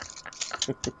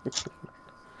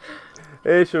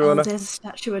 Hey, Oh, Sharona. there's a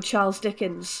statue of Charles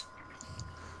Dickens.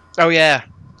 Oh yeah.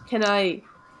 Could I?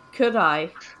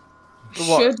 The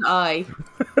what? Should I?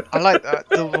 I like that.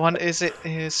 The one is it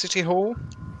City Hall?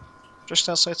 Just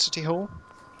outside City Hall.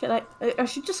 Can I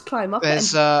should just climb up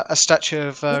There's it. a statue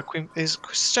of Queen. Is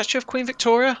statue of Queen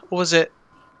Victoria, or was it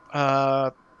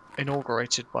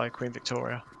inaugurated by Queen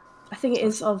Victoria? I think it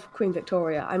is of Queen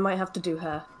Victoria. I might have to do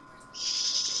her.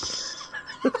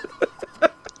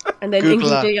 And then Google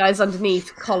her. googly eyes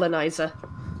underneath, colonizer.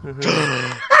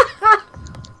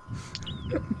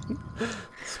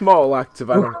 Small acts of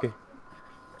anarchy.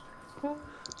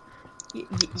 You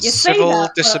say Civil that,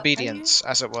 but- disobedience,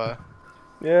 as it were.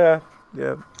 Yeah,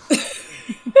 yeah.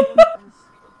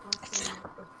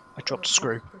 I dropped a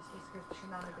screw.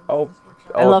 Oh,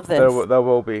 I love this. There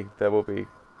will be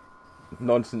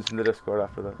nonsense in the Discord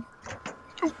after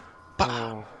that.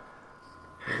 Oh.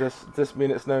 Does this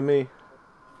mean it's now me?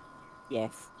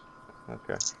 Yes.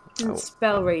 Okay. Since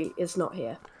Bellry is not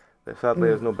here, Sadly,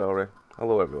 there's no bell ring.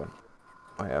 Hello, everyone.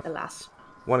 I have alas.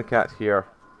 one cat here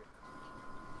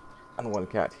and one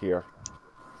cat here.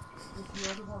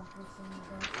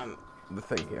 And the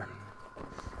thing here,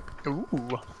 Ooh.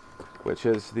 which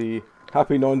is the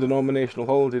Happy Non-Denominational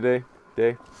Holiday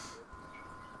Day,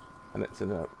 and it's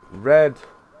in a red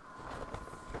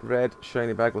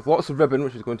shiny bag with lots of ribbon,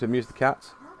 which is going to amuse the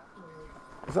cats.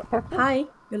 Is that purple? Hi,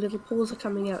 your little paws are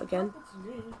coming out again.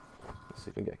 Let's see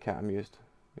if we can get a cat amused.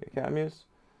 Get a cat amused?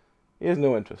 He has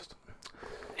no interest.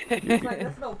 Like,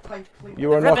 there's no pipe cleaner.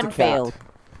 You are not a Ribbon cat. failed.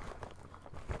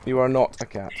 You are not a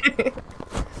cat. No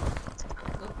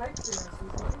pipe cleaners,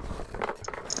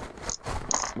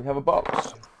 We have a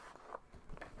box.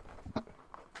 A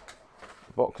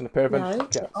box and a pair of No,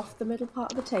 vintage get cats. off the middle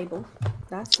part of the table.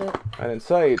 That's it. And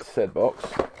inside said box,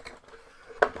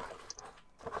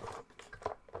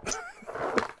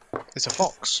 It's a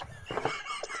fox.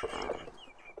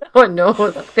 Oh no,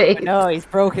 the face. No, he's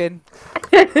broken.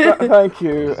 thank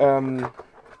you,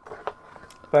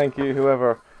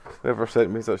 whoever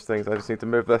sent me such things. I just need to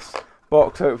move this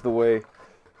box out of the way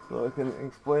so I can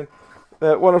explain.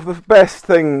 One of the best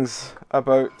things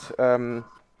about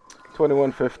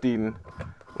 2115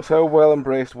 was how well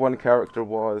embraced one character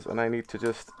was, and I need to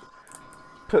just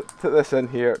put this in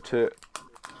here to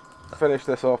finish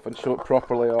this off and show it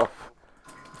properly off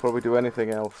before we do anything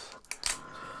else,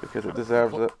 because it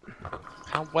deserves it.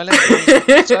 How well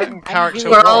embraced certain character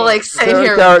We're all like was. sitting Certain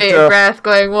here with character. bated breath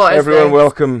going, what is Everyone this?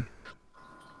 welcome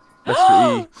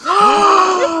Mr. E.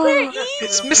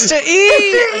 It's Mr. E!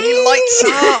 He lights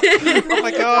up! Oh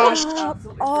my gosh.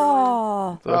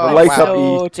 Oh, So light wow. up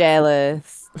so E.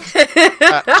 jealous.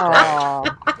 That- Oh,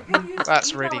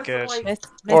 That's really good.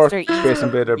 Or Mr. Space E.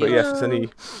 Invader, but yes, it's an E.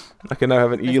 I can now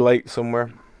have an E light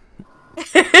somewhere.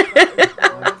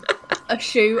 A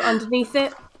shoe underneath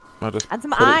it. I'll just And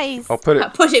some put it- eyes. I'll put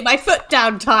it. Putting my foot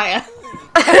down, Tyre.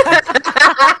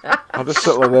 I'll just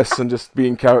sit like this and just be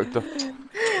in character.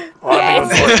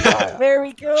 Yes. There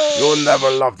we go. You never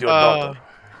loved your daughter.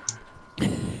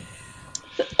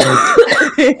 Oh, Oh, I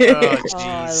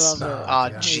jeez. love it. Ah,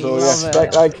 So jeez. yes, Love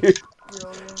it. thank you.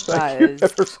 That Thank you. is-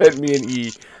 Whoever sent me an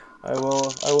E. I will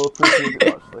appreciate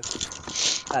it actually.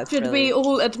 That's Should we brilliant.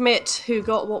 all admit who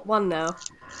got what one now?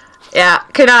 Yeah,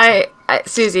 can I,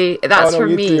 Susie? That's no, for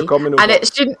you do me, your communal and box.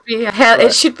 it shouldn't be a Right.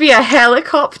 It should be a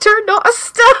helicopter, not a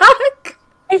stag.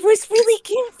 I was really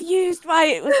confused why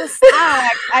it was a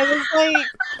stag. I was like,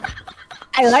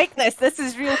 I like this. This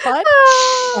is real fun.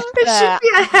 It should be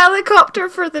a helicopter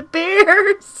for the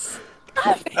bears.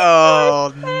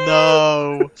 Oh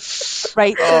no.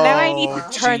 Right, so now I need Oh,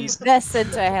 to turn jeez. this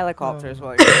into a helicopter as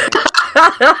well. You're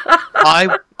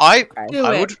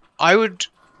saying.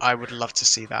 I would love to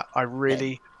see that. I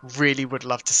really would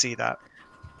love to see that.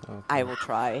 I will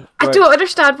try. I Right. don't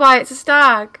understand why it's a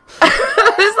stag.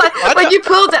 I was like, I when don't- you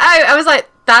pulled it out, I was like,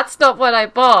 that's not what I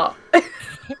bought.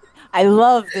 I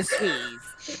love the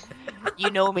squeeze.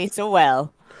 You know me so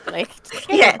well. Like, just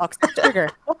get Yeah. a box of sugar.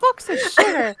 A box of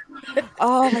sugar.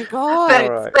 Oh my god. But,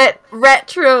 Alright. but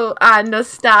retro and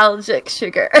nostalgic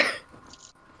sugar.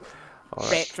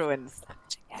 Alright. Retro and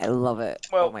nostalgic. I love it.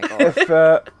 Well, oh my god. if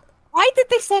Why did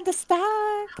they send a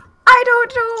stag? I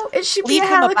don't know. It should be Leave a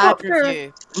them a bad helicopter.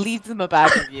 review. Leave them a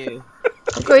bad review.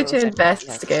 I'm going to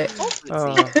investigate.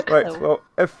 right, well,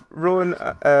 if Rowan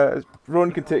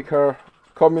can take her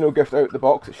communal gift out of the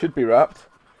box, it should be wrapped,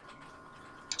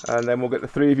 and then we'll get the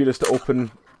three of you just to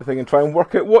open the thing and try and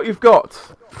work out what you've got.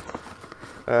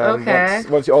 Okay.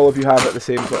 Once all of you have it the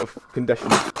same sort of condition.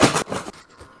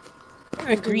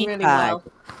 A green really bag. well.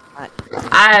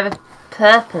 I have a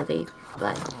purpley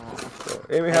one. So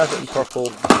Amy has it in purple,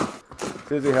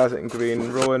 Susie has it in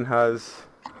green, Rowan has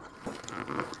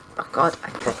Oh god.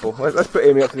 purple. Let's put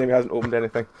Amy up since Amy hasn't opened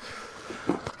anything.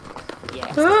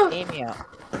 Yes. Ah. Amy up.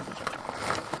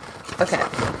 Okay.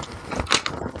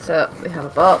 So we have a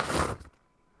box.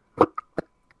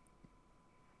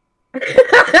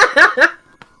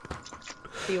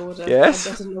 The order. Yes?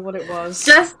 I doesn't know what it was.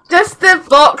 Just the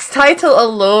box title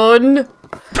alone.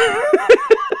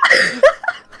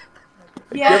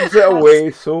 Yeah. Gives it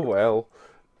away so well.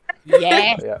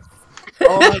 Yes. Yeah.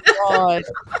 Oh my god.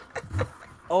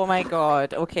 Oh my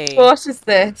god. Okay. What is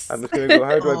this? I'm just gonna go.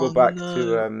 How do I go Oh, back no.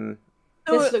 to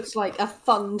This looks like a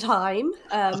fun time.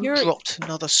 You're Dropped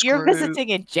another screw. you're visiting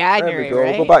in There January, we go.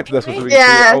 right? We'll go back to this one so we can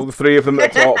Yeah. see all the three of them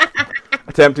at the top.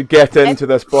 Attempt to get into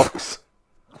this box.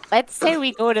 Let's say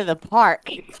we go to the park.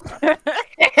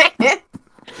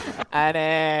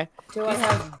 And Do I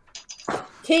have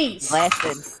keys?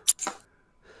 lesson.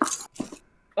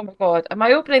 Oh my god, am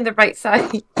I opening the right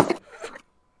side?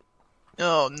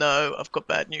 Oh no, I've got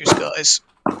bad news, guys.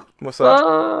 What's that?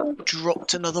 Oh,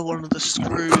 Dropped another one of the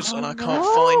screws and I can't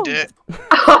no. find it.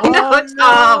 oh no, Tom!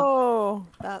 no.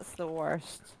 That's the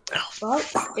worst. Well,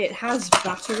 it has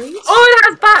batteries. Oh, it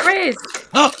has batteries!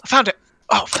 Oh, I found it!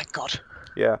 Oh, thank God.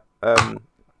 Yeah.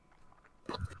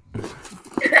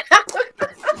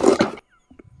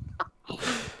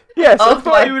 Yes, Oh I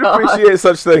thought you my would God. appreciate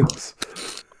such things.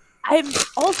 I'm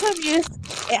also amused.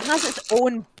 It has its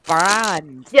own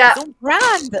brand. Yeah. His own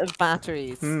brand of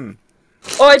batteries. Hmm.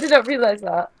 Oh, I did not realise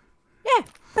that. Yeah,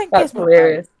 think That's Gizmo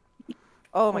hilarious. batteries.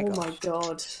 Oh Oh my god. my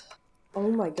god.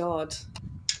 Oh my god.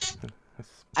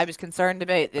 I was concerned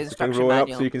about the Thing instruction rolling up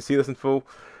manual. so you can see this in full.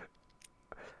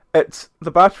 It's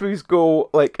the batteries go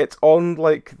like it's on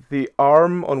like the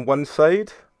arm on one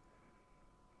side.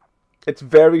 It's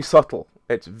very subtle.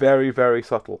 It's very, very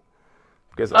subtle.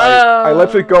 Because I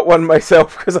literally got one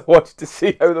myself because I wanted to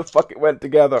see how the fuck it went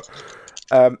together.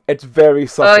 It's very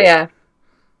subtle. Oh yeah.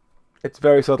 It's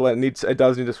very subtle. And it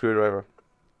does need a screwdriver.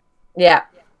 Yeah.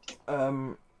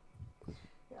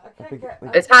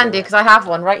 It's handy because I have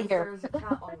one right here.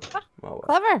 Well,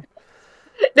 Clever.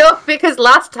 No, because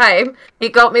last time he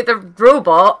got me the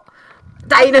robot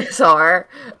dinosaur.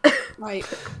 Right.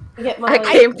 Get I my.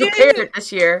 came prepared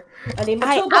this year. I need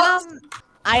my toolbox.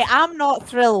 I am not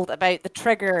thrilled about the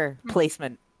trigger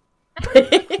placement.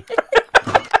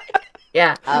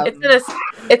 Yeah,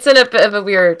 it's in a bit of a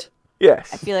weird. yes.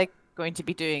 I feel like going to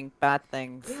be doing bad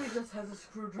things. Amy just has a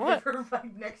screwdriver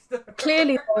right next to her.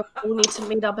 Clearly, though, we'll need to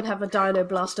meet up and have a Dino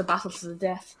Blaster battle to the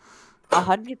death.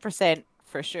 100%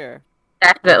 for sure.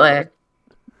 Definitely.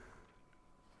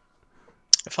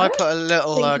 If I put a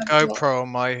little Think I've got- GoPro on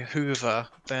my Hoover,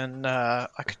 then I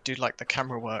could do like the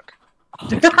camera work.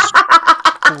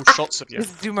 Cool shots of you.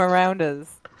 Just zoom around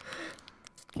us.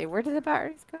 Okay, where do the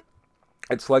batteries go?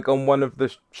 It's like on one of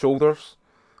the shoulders.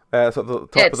 So at the top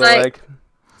It's of the like- leg.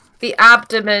 The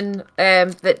abdomen,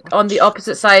 that on the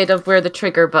opposite side of where the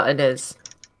trigger button is.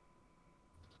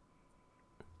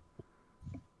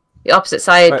 The opposite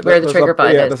side Right, where the there's trigger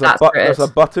button is. That's where it there's is.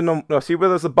 a button on. No, see where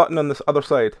there's a button on this other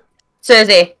side.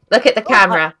 Susie, look at the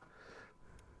camera.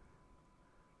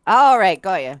 All right,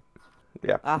 got you.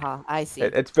 Yeah. I see.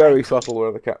 It's very subtle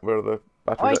where the battery.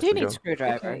 Oh, I do need a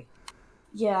screwdriver. Okay.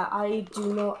 Yeah, I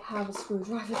do not have a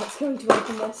screwdriver that's going to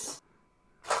open this.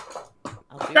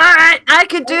 I'll do it. Alright, I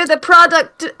could do the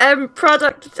product, You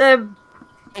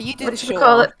do what the should we show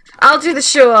call off. it? I'll do the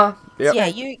show off. Yep. Yeah,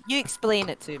 you explain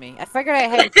it to me. I figured out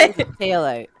how to pull the tail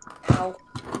out. Ow.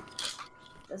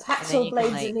 There's then hacksaw you can,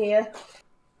 blades like- in here.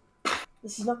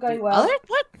 This is not going well. Other?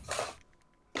 What?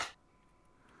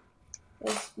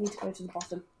 Let's need to go to the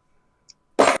bottom.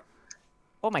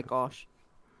 Oh my gosh.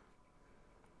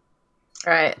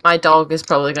 Right, my dog is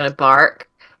probably going to bark.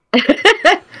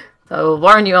 So I'll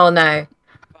warn you all now.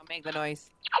 I'll make the noise.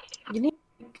 You need.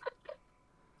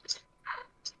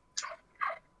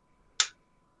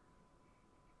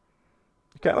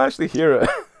 You can't actually hear it.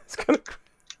 It's kind of.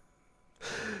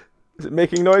 Is it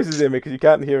making noises, Amy? Because you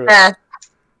can't hear it. Yeah.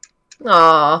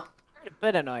 Aww. Heard a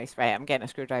bit of noise. Right, I'm getting a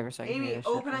screwdriver so I can hear Amy, this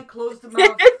shit. open and close the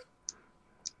mouth.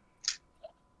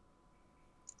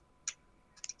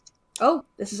 Oh,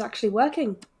 this is actually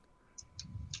working.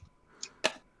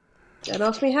 Don't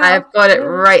ask me how. I've got it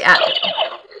right at.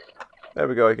 There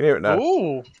we go. You can hear it now.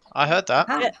 Ooh, I heard that.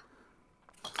 Ah,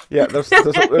 Yeah, there's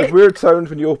weird sounds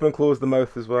when you open and close the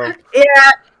mouth as well.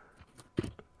 Yeah,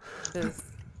 This-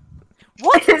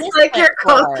 What? it's like you're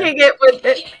cooking it with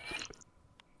it.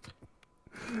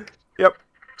 Yep.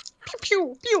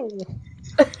 Pew pew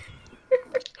pew.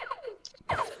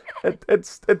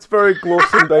 It's very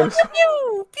glossy down.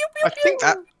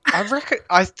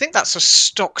 I think that's a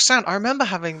stock sound. I remember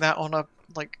having that on a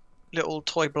like little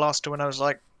toy blaster when I was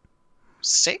like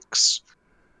 6.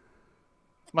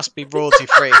 Must be royalty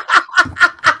free.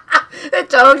 The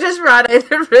dog just ran out of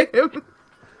the room.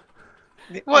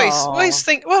 What he's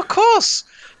thinking? Well, of course.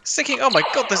 He's thinking, oh my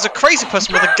god, there's a crazy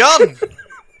person with a gun.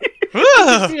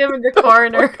 See him in the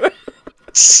corner.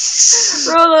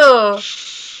 Rolo.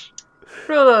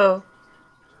 Rolo.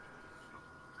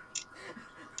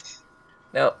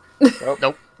 Nope.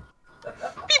 Nope.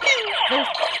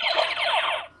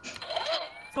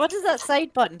 So what does that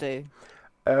side button do?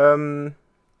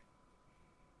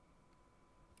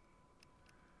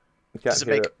 You can't Does it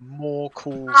hear make it. more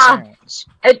cool Ah. sounds?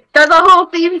 It does a whole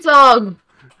theme song.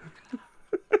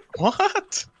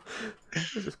 What?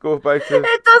 Just go back to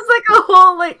It does like a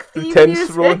whole like theme tense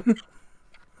music. rolling.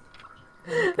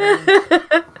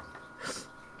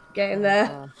 get in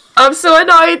there. I'm so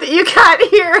annoyed that you can't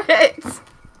hear it.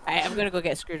 Alright, I'm gonna go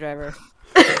get a screwdriver.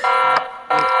 There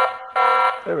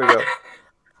we go.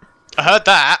 I heard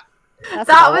that. That's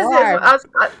That an was alarm.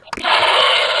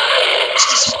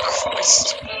 Jesus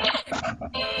Christ.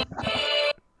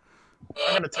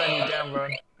 I'm gonna turn you down,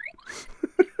 Ron.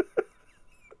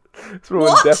 Throwing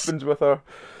What? deafens with her.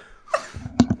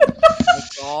 Oh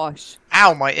gosh.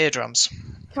 Ow, my eardrums.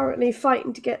 Currently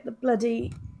fighting to get the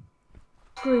bloody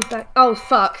screw back. Oh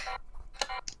fuck!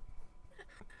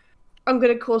 I'm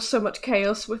gonna cause so much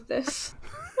chaos with this.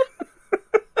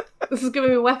 This is going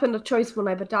to be a weapon of choice when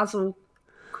I bedazzle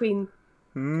Queen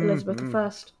Mm-hmm. Elizabeth I.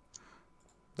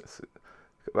 Let's go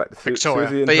back to Victoria.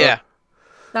 Susie and But her. yeah.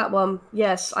 That one.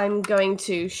 Yes, I'm going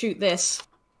to shoot this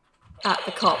at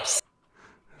the cops.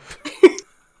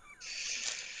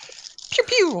 Pew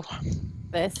pew.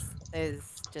 This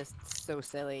is just so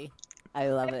silly. I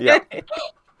love it. Yeah.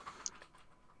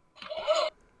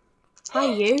 Hi,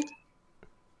 you.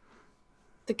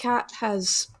 The cat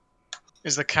has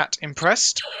Is the cat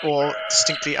impressed or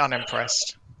distinctly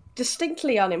unimpressed?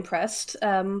 distinctly unimpressed.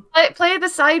 Play the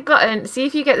side button. See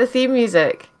if you get the theme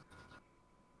music.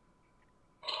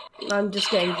 I'm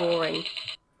just getting boring.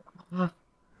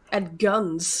 And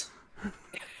guns.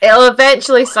 It'll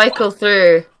eventually cycle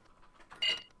through.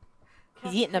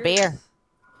 He's eating a bear.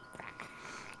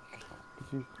 Did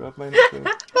you grab mine? Too?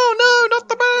 Oh no, not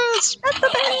the bears! Not the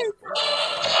bear!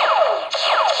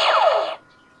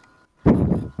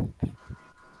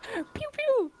 Pew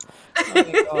pew! Oh my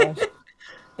gosh.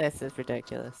 This is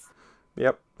ridiculous.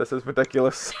 Yep, this is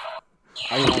ridiculous.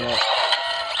 I love it.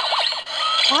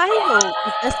 Why though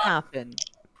does this happen?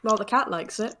 Well, the cat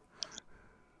likes it.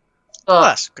 Oh, Oh,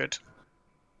 that's good.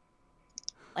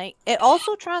 Like, it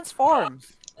also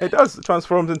transforms. It does. It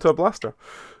transforms into a blaster.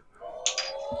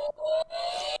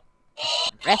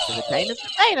 Rest of the time it's a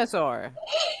dinosaur.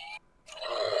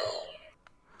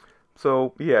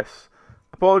 So, yes.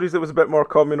 Apologies, it was a bit more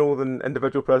communal than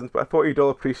individual presents, but I thought you'd all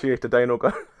appreciate a dino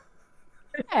gun.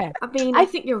 Yeah. I mean, I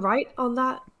think you're right on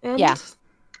that end. Yeah.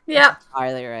 yeah.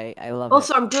 Entirely right. I love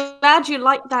Also, it. I'm glad you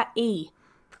like that E.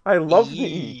 I love the E.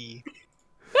 Yee.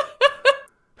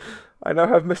 I now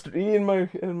have Mr. E in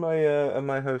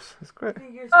my house. It's great.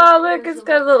 Oh, look, it's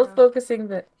got a little focusing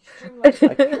bit. I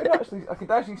could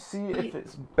actually see if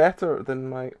it's better than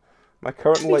my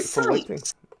current light for lighting.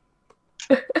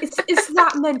 Is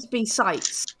that meant to be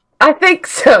sights? I think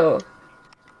so.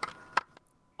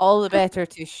 All the better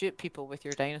to shoot people with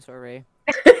your dinosaur ray.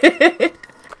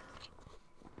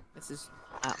 This is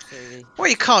absolutely...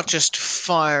 Well, you can't just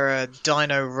fire a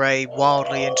dino ray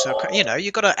wildly into a... You know,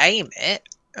 you got to aim it,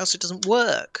 else it doesn't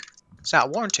work. It's out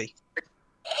of warranty.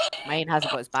 Mine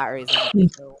hasn't got its batteries in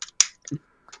it, so...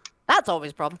 That's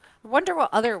always a problem. I wonder what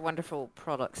other wonderful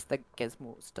products the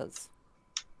Gizmos does.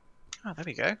 Oh, there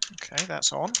we go. Okay,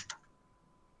 that's on.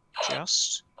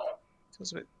 Just...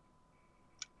 Feels a bit...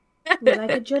 You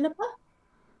like a juniper?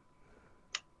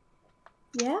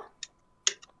 Yeah?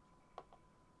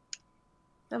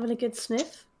 Having a good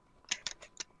sniff?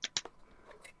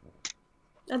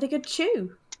 And a good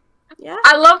chew? Yeah?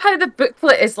 I love how the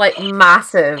booklet is like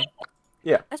massive.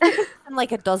 Yeah. That's because it's in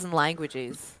like a dozen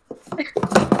languages.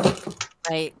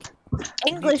 Like,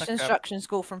 English like a- instructions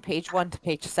go from page 1 to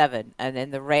page 7, and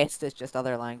then the rest is just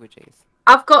other languages.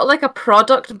 I've got like a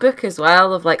product book as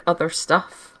well of like other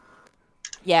stuff.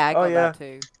 Yeah, I got yeah. that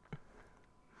too.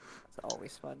 It's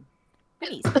always fun. I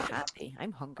need some candy.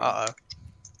 I'm hungry.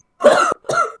 Uh-oh.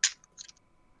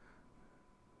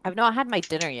 I've not had my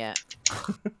dinner yet.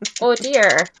 Oh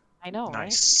dear. I know,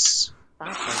 Nice. right?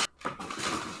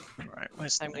 Exactly. Right,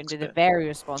 where's the I'm going next to do the bit? very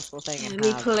responsible thing and Me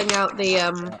have... pulling out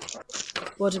the,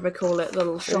 what do we call it?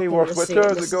 Little shopping Worf, receipt.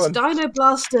 where's it This is going? Dino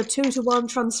Blaster 2-to-1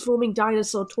 Transforming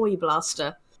Dinosaur Toy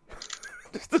Blaster.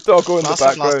 Just the doggo in the Blaster,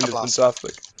 background blaster, is blaster.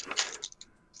 fantastic.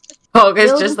 Hog is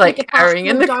Build just and like pick apart cowering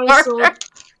in the full corner.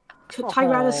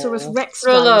 Tyrannosaurus Rex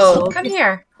Rolo, dinosaur. come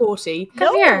here. 40.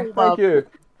 Come here. Thank you.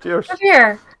 Cheers. Come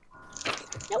here.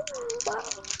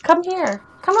 Come here.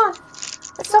 Come on.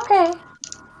 It's okay.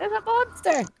 There's a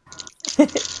monster!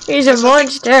 He's a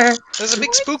monster. There's a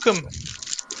big spookum.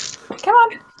 Come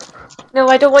on. No,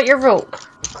 I don't want your rope.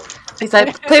 He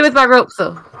said, play with my rope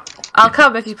though. I'll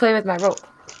come if you play with my rope.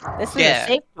 This is Yeah, a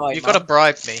safe toy, You've got to Mum.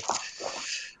 bribe me.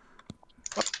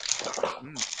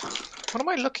 What am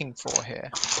I looking for here?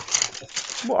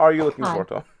 What are you looking Hi. for,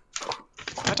 Tom?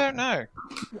 I don't know.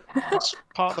 That's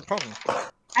part of the problem. I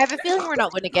have a feeling we're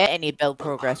not going to get any build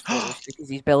progress photos because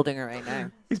he's building it right now.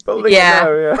 He's building Yeah. it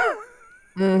now, yeah.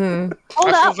 Mm-hmm. Hold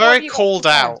I feel up, what have very you got called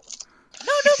there? out.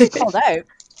 No, don't be called out.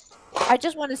 I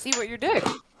just want to see what you're doing.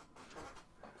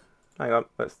 Hang on,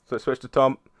 let's switch to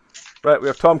Tom. Right, we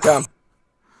have Tom Cam.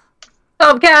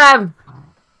 Tom Cam.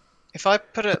 If I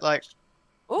put it like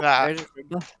Oh, That. there's a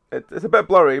Roomba. It's a bit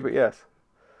blurry, but yes.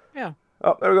 Yeah.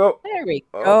 Oh, there we go. There we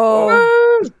go.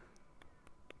 Oh, We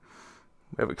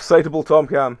have excitable Tom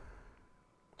Cam.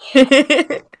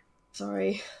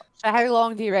 Sorry. So how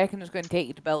long do you reckon it's going to take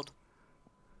you to build?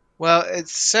 well, it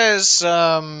says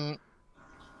 8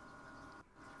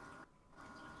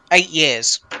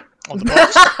 years on the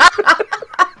box.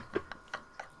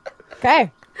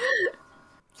 Okay.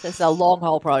 So it's a long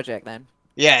haul project then.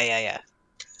 Yeah.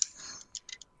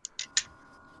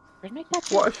 Where's my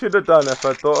tattoo? What I should have done if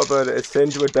I thought about it is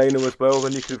send you a dino as well,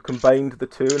 then you could have combined the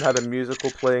two and had a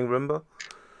musical playing Roomba.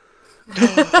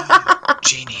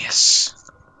 Genius.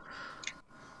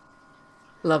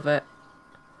 Love it.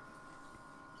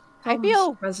 I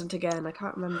feel present again. I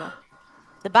can't remember.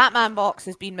 the Batman box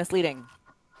has been misleading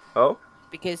Oh?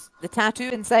 because the tattoo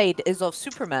inside is of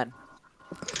Superman.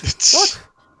 What?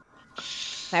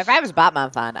 Now, if I was a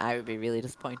Batman fan, I would be really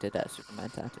disappointed at a Superman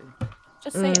tattoo.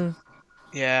 Just saying.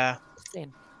 Yeah. Just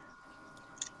saying.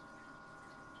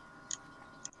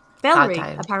 Bellry,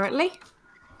 time. apparently.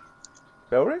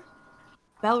 Bellry?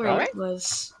 Bellry Alright.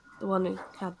 was the one who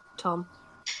had Tom.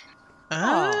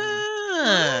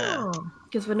 Ah.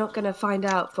 Because we're not going to find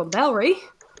out from Bellry.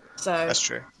 So That's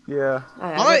true. Yeah.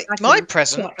 I went back My and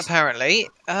present checked. apparently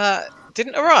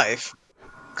didn't arrive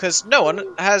because no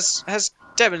one has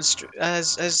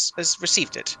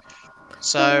received it.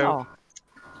 So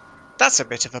that's a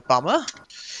bit of a bummer.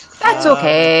 That's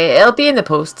okay. It'll be in the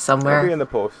post It'll somewhere. be in the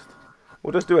post.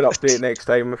 We'll just do an update next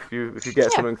time if you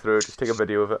get something through. Just take a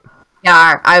video of it.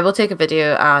 Yeah, I will take a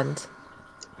video and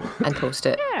post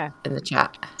it Yeah. in the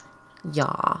chat.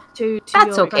 Yeah. To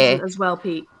That's your okay. present as well,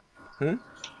 Pete. Hmm?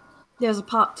 There's a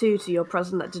part 2 to your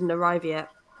present that didn't arrive yet.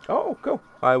 Oh, cool.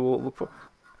 I will look for.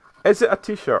 Is it a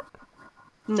T-shirt?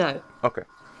 No. Okay.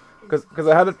 Because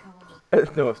I had a.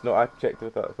 No, it's not. I checked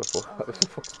with that before.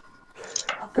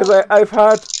 Because I've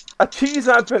had a cheese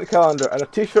advent calendar and a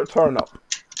T-shirt turn up,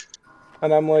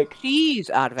 and I'm like, Cheese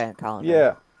advent calendar.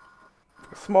 yeah,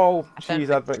 small sounds cheese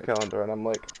like advent calendar, and I'm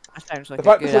like, That sounds like the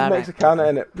fact a this good is advent Mexicana calendar.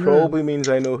 in it probably means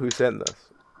I know who sent this.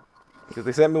 Because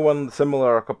they sent me one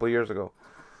similar a couple of years ago,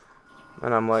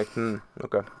 and I'm like,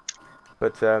 okay.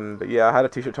 But yeah, I had a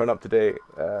T-shirt turn up today,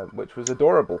 which was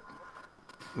adorable.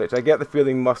 Which I get the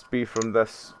feeling must be from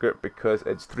this group because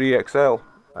it's 3XL,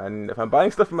 and if I'm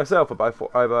buying stuff for myself, I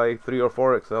buy 3 or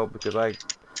 4XL because I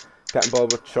can't bother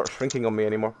with shirts shrinking on me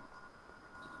anymore.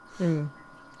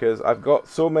 Because I've got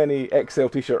so many XL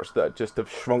T-shirts that just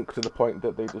have shrunk to the point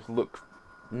that they just look.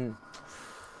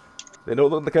 They don't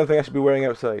look the kind of thing I should be wearing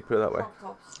outside. Put it that way.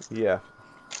 Yeah.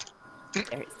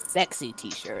 They're sexy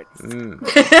t-shirts.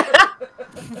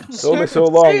 It's only so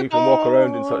long you can walk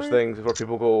around in such things before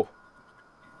people go,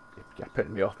 "You're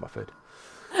putting me off, my food."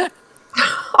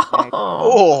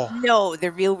 Oh. No,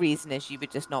 the real reason is you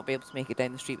would just not be able to make it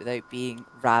down the street without being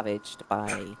ravaged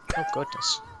by Oh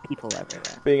goodness. people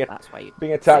everywhere. Being That's why you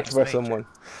being attacked Sex by major. someone.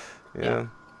 Yeah.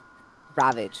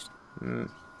 ravaged.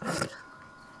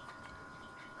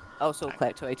 Also,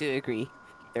 Klepto, I do agree.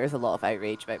 There is a lot of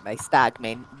outrage about my stag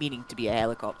meaning to be a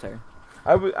helicopter.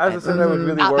 As I said, I was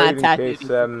really Batman worried tattooed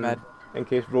Superman. in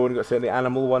case Rowan got sent the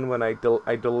animal one when I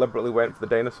deliberately went for the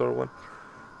dinosaur one.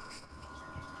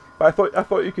 But I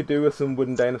thought you could do with some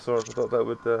wooden dinosaurs. I thought that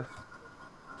would.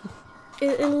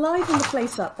 It enlivened the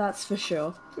place up, that's for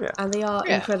sure. Yeah. And they are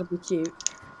Yeah. incredibly cute.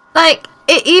 Like,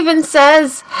 it even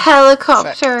says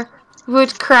helicopter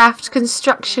woodcraft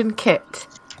construction kit.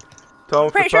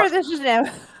 Tom, Pretty sure this is now.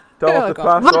 Tom, Oh, to God.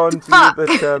 pass What on the to fuck? you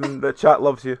that the chat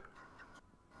loves you.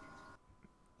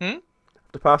 Hmm?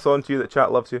 To pass on to you that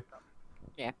chat loves you.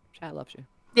 Yeah, chat loves you.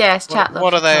 Yes, chat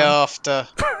What are loves they you, Tom. after?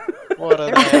 What are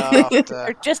they after?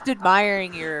 They're just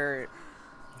admiring your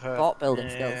bot building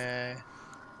skills. Yeah.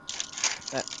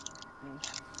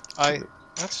 But-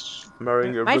 That's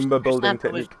Marrying your My Roomba building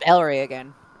example was technique. Bellry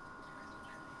again.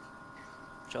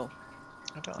 So,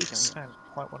 I don't understand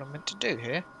quite what I'm meant to do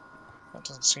here. That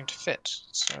doesn't seem to fit.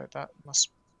 So that must.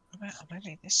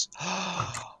 Maybe this.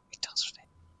 Oh, it does fit.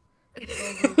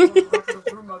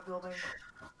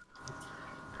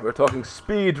 We're talking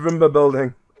speed Roomba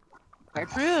building. I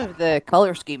approve of the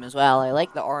color scheme as well. I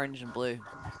like the orange and blue.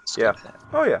 It's Yeah. got that.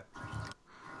 Oh yeah.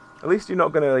 At least you're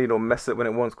not gonna miss it when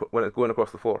it's going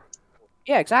across the floor.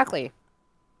 Yeah, exactly. You're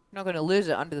not going to lose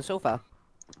it under the sofa.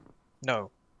 No.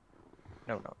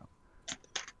 No.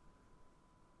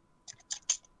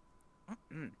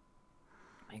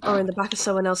 My Or in God. the back of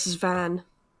someone else's van.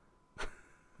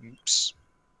 Oops.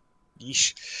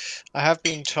 Yeesh. I have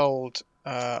been told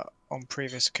on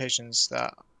previous occasions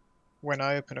that when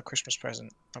I open a Christmas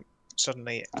present,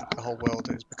 suddenly the whole world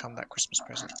has become that Christmas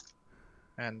present.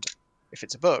 And if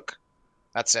it's a book,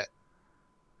 that's it.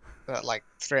 But like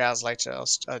 3 hours later,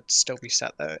 I'd still be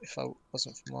sat there if I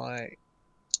wasn't for my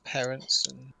parents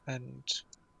and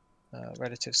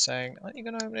relatives saying, "Aren't you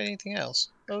going to open anything else?"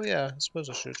 Oh yeah, I suppose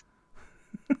I should.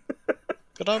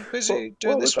 But I'm busy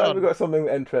doing this Well, one. we got something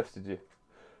that interested you.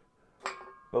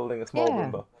 Building a small Yeah.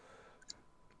 Roomba.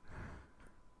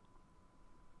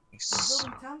 Nice.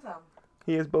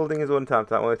 He is building his own Tam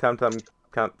Tam. Only Tam Tam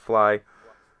can't fly, so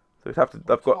we'd have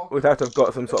to have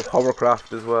got some sort of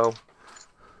hovercraft as well.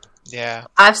 Yeah.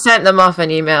 I've sent them off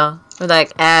an email. We're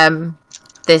like,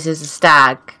 this is a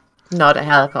stag, not a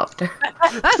helicopter.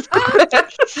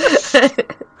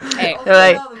 Hey,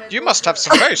 They're like, You must have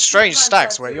some very strange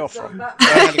stags where you're from.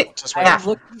 Helicopters where you're I'm from.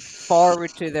 looking forward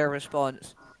to their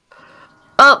response.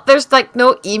 well, there's like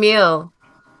no email.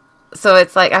 So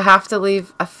it's like I have to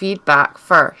leave a feedback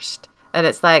first. And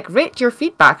it's like, rate your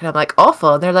feedback. And I'm like,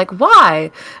 awful. And they're like,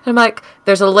 why? And I'm like,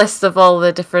 there's a list of all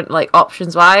the different like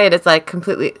options why. And it's like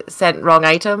completely sent wrong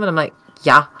item. And I'm like,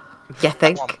 yeah, you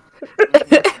think?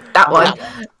 That one.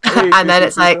 And then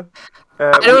it's like,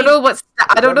 I don't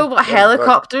know what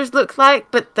helicopters look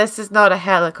like, but this is not a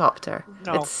helicopter.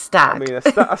 No. It's stag. I mean,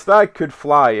 a stag could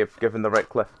fly if given the right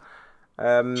cliff.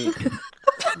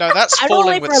 No, that's I'm falling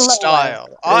only with for a little style.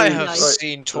 I have Right.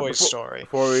 seen Toy Story.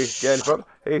 Before we get any further,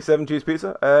 hey, 7 Cheese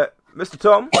Pizza. Mr.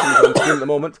 Tom, who's on screen at the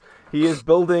moment, he is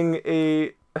building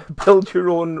a build your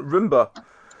own Roomba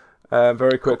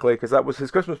very quickly because that was his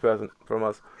Christmas present from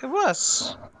us. It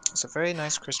was. It's a very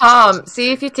nice Christmas Tom, present.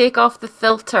 see if you take off the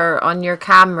filter on your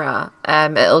camera,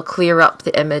 it'll clear up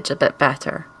the image a bit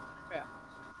better. Yeah.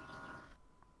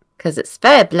 Because it's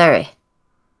very blurry.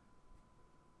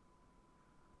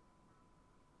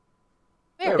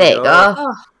 There There you go.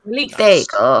 Oh, relief. There you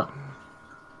go.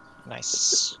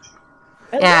 Nice.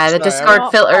 Yeah, the No, Discord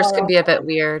not filters far can be a bit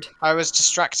weird. I was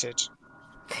distracted.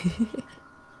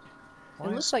 It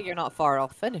looks like you're not far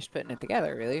off finished putting it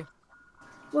together, really.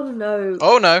 Want to know?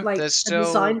 Oh no, Like, there's the still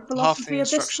design half philosophy the of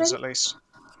this instructions thing? at least.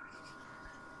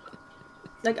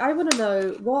 Like, I want to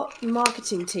know what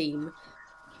marketing team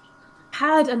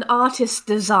had an artist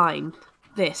design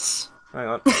this. Hang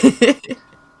on.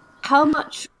 How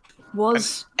much An were they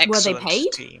excellent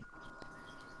paid team.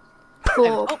 I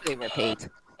for? hope they were paid.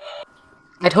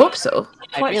 I'd hope so.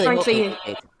 I Quite really hope they frankly,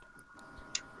 were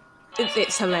paid.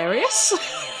 It's hilarious.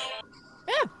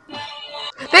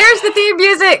 There's the theme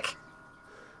music!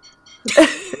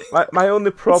 My only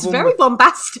It's problem very with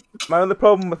bombastic. my only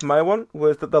problem with my one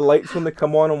was that the lights only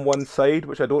come on one side,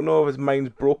 which I don't know if mine's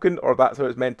broken or that's how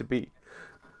it's meant to be.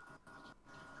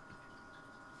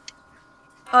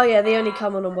 Oh yeah, they only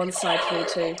come on one side for me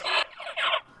too.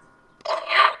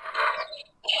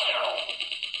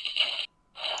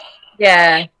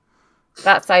 Yeah.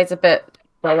 That side's a bit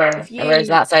lower, If you- whereas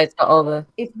that side's got all the...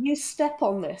 If you step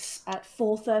on this at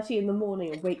 4:30 in the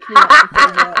morning and wake me up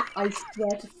before work, I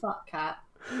swear to fuck, Cat.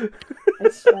 I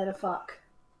swear to fuck.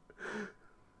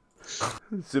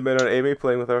 Zoom in on Amy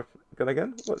playing with her gun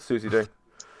again. What's Susie doing?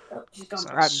 Oh, she's gone.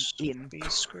 I'm eating.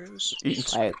 These screws.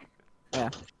 Eating. Right. Yeah.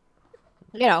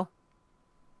 You know.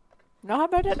 No, how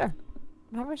about dinner?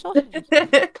 How about sausages?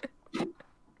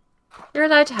 You're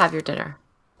allowed to have your dinner.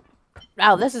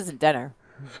 Wow, this isn't dinner.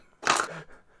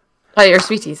 Oh, your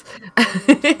sweeties.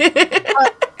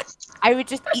 I would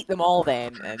just eat them all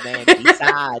then, and then be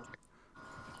sad.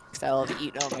 Because I'll be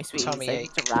eating all my sweets. Tummy I ache.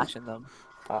 need to ration them.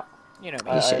 Ah. You know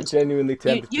me. I genuinely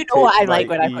tempted you to know what take I like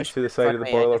my when I E push to the side of the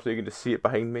front way, I boiler so you can just see it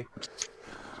behind me.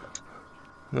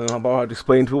 No, but I'd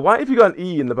explain to her, why have you got an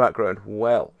E in the background?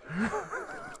 Well.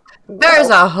 There's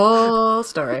a whole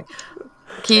story.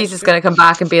 Keys is going to come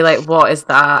back and be like, what is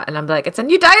that? And I'm like, it's a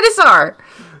new dinosaur!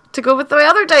 To go with the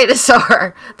other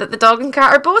dinosaur that the dog and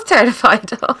cat are both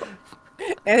terrified of.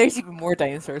 And there's even more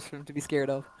dinosaurs for him to be scared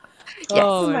of. Yes.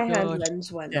 Oh my my hand god.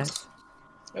 lens went. Yes.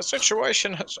 The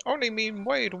situation has only been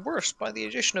made worse by the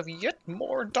addition of yet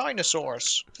more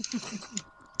dinosaurs.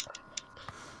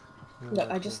 Look,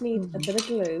 I just need a bit of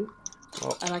glue,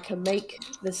 Oh. and I can make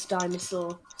this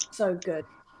dinosaur so good.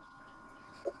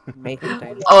 Make it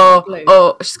dinosaur.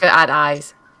 Oh, she's going to add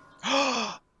eyes.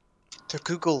 The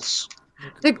Googles.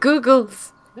 The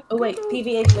Googles. Oh wait,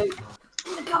 PVA glue.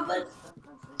 In the cupboard.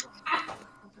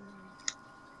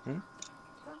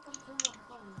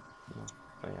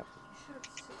 Oh, yeah.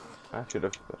 I should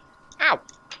have. Ow!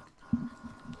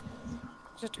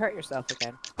 Just hurt yourself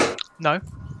again. No.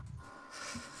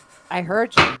 I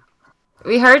heard you.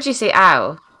 We heard you say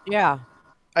ow. Yeah.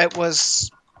 It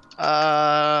was,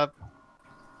 A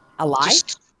lie?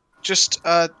 just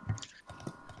a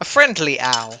friendly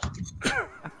owl.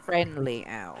 A friendly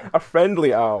owl. A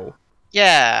friendly owl.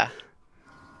 Yeah.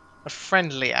 A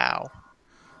friendly owl.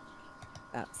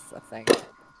 That's the thing.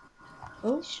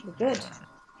 Oh, we're good.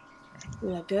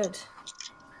 We are good.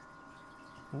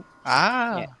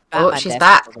 Ah. Yeah, Oh, Batman she's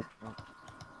definitely won't.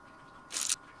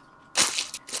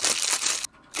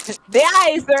 The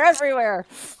eyes, they're everywhere.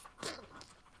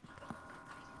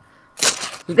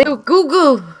 They were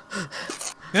Google.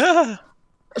 Yeah.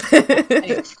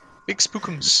 The Big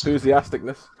spookums.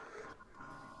 Enthusiasticness.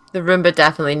 Roomba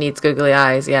definitely needs googly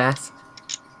eyes, yes.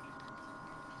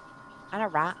 And a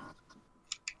rat.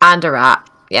 And a rat.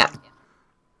 Yeah. God,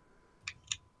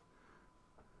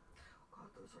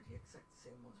 those are the exact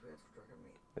same ones we had for dragon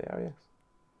meat. They are, yes.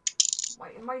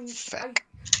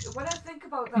 When I think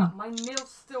about that, my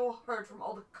nails still hurt from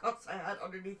all the cuts I had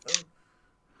underneath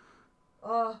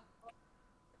them.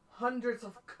 Hundreds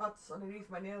of cuts underneath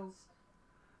my nails.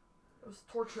 It was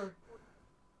torture.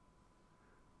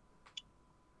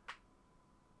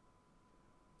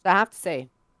 So I have to say,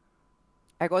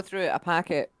 I go through a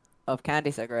packet of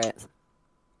candy cigarettes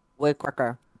way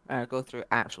quicker than I go through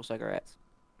actual cigarettes.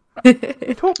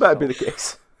 You'd hope that'd be the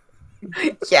case.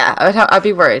 Yeah, I'd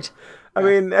be worried. I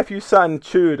mean, if you sat and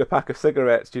chewed a pack of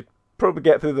cigarettes, you'd probably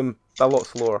get through them a lot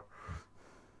slower.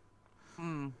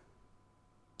 It'll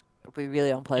be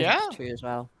really unpleasant to chew as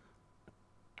well.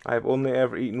 I've only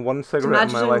ever eaten one cigarette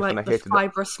in my life, and I the hated it.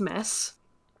 fibrous mess.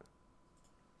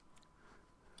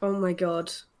 Oh my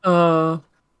god. Oh.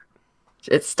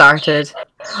 It started.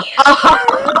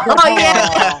 Oh,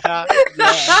 yeah!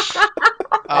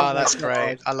 Oh, that's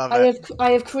great. I love it.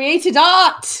 I have created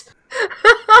art!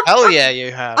 Hell yeah,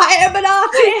 you have. I am an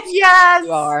artist! Yes!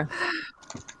 You are.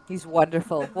 He's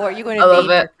wonderful. What are you going I to love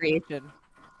name your it. creation?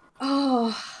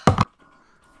 Oh.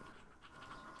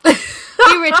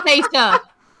 Irritator!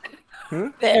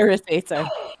 The Irritator.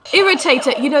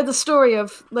 Irritator! You know the story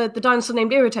of the dinosaur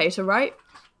named Irritator, right?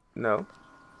 No.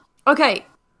 Okay.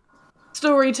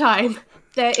 Story time.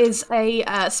 There is a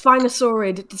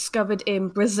Spinosaurid discovered in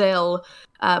Brazil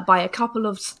by a couple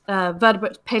of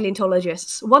vertebrate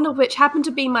paleontologists, one of which happened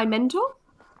to be my mentor.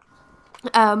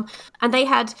 And they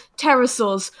had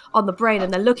pterosaurs on the brain,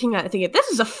 and they're looking at it thinking, this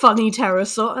is a funny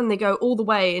pterosaur, and they go all the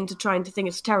way into trying to think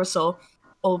it's a pterosaur,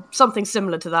 or something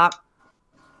similar to that.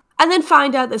 And then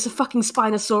find out there's a fucking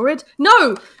Spinosaurid.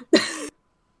 No!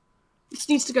 This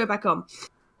needs to go back on.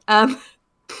 And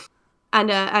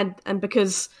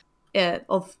because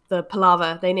of the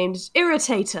palaver, they named it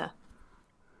Irritator.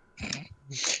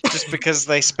 Just because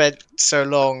they spent so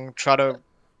long trying to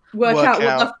Work out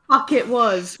what the fuck it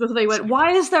was. But they went,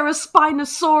 why is there a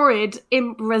Spinosaurid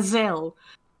in Brazil?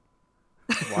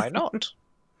 Why not?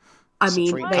 I It's a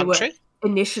mean, free they were country.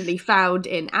 initially found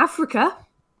in Africa.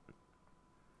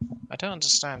 I don't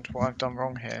understand what I've done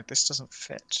wrong here. This doesn't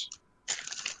fit.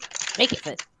 Make it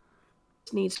fit.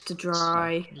 It needs to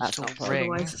dry. That's not a problem. Ring.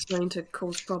 Otherwise it's going to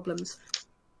cause problems.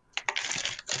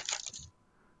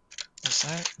 Is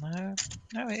that no?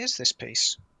 No, it is this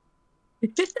piece.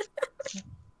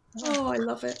 Oh, I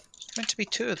love it. It's meant to be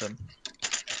two of them.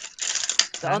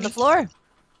 Is it on the floor?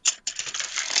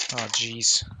 Oh,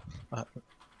 jeez.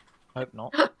 Hope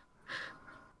not.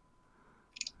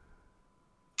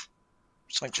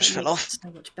 It's like just fell off. So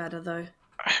much better though.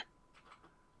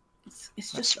 It's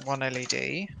That's just. one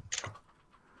LED.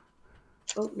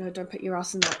 Oh no! Don't put your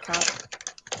ass in that cat.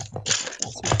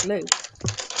 That's my glue.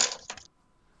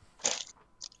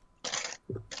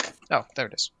 Oh, there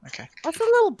it is. Okay. What's the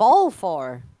little ball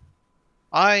for?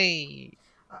 I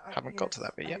haven't got to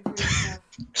that bit I yet. agree with that.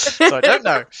 So I don't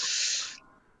know.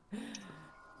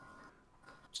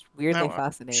 Just weirdly Now, I'm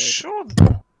fascinated. sure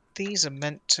these are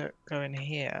meant to go in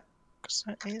here, because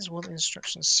that is what the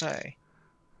instructions say.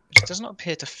 It does not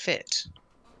appear to fit,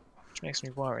 which makes me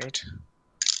worried.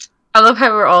 I love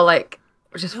how we're all like,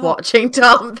 we're just watching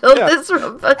Tom build this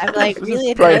robot. I'm like This really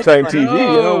is prime time interested.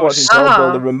 TV, you know, watching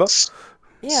Tom build a Roomba.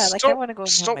 Yeah, like I want to go and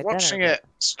have Stop my watching dinner. it.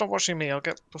 Stop watching me. I'll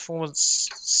get performance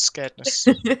scaredness.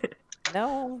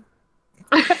 No.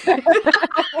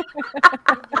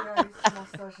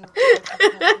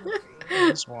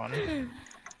 There's one.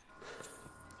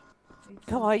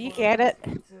 Come on, you get it.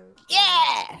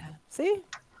 Yeah. See,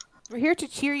 we're here to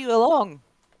cheer you along.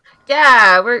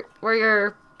 Yeah, we're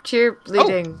your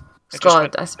cheerleading It just squad,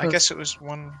 went- I suppose. I guess it was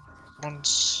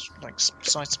one's like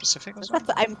site specific or That's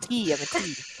something. I'm T. I'm a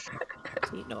T.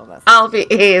 T. No, that's I'll be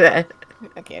A then.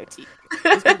 okay. I'm T.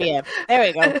 It's gonna be M. There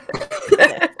we go.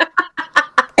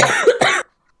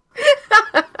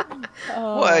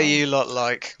 What are you lot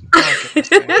like? My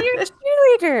goodness me. You're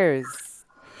cheerleaders.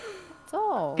 That's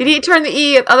all. You need to turn the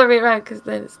E the other way around, because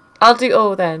then I'll do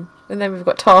O then. And then we've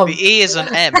got Tom. The E is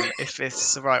an M if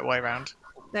it's the right way round.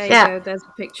 There Yeah. you go. There's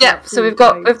a picture. Yep, of so the we've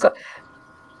got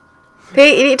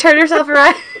Pete, you need to turn yourself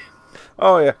around.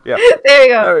 Oh yeah, yeah. There we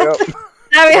go. There we go.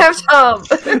 Now we have Tom.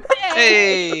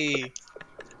 Hey!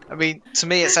 I mean, to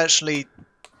me it's actually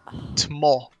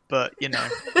Tmo, but you know,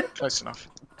 close enough.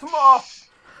 Tmo.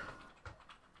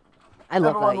 I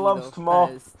love Everyone that. loves Evo. Tmo.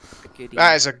 That is a good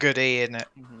That is a good E, isn't it?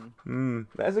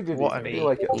 That is a good What one. an I E. do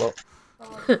like it a lot.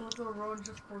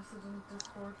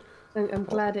 I'm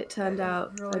glad it turned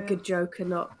out a good joke and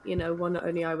not, one that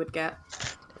only I would get.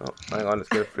 Oh, hang on, it's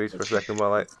going to freeze for a second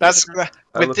while I That's look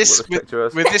with at this what this picture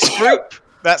is. with this group.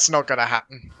 That's not gonna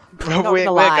happen. I'm not we're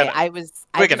gonna lie, gonna. I was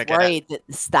we're gonna get it. worried that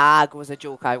the stag was a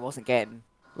joke I wasn't getting.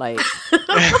 Like,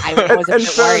 I was a In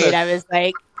bit worried. fairness, I was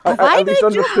like, I have I at least been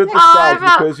understood joking? the Oh, stag I've-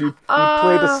 because you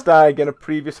played a stag in a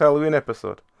previous Halloween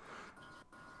episode.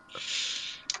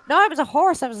 No, I was a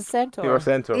horse. I was a centaur. You were a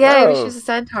centaur. Yeah, Oh, she was a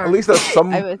centaur. at least that's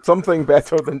something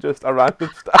better than just a random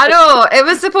stag. I know, it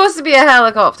was supposed to be a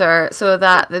helicopter so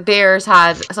that the bears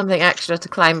had something extra to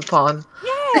climb upon.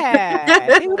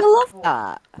 Yeah, they would have loved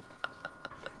that.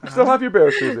 You still have your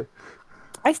bears, Susie?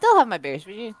 I still have my bears,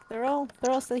 but they're all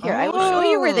still here. I will show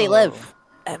you where they live.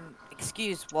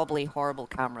 Excuse wobbly, horrible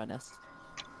camera-ness.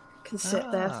 Can sit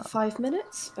there for 5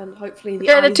 minutes and hopefully the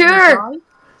Get a eyes will tour. dry.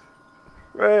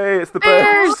 Hey, it's the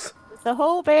bears! It's the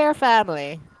whole bear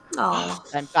family. Oh,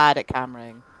 I'm bad at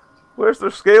cameraing. Where's their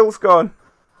scales gone?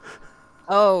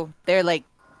 Oh, they're like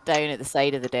down at the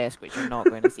side of the desk, which you're not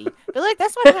going to see. But look,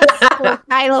 this one has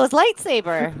Kylo's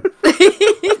lightsaber.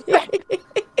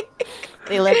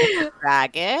 They live with the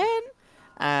dragon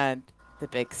and the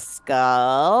big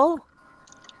skull,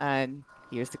 and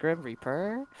here's the Grim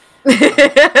Reaper.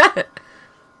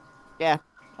 Yeah,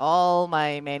 all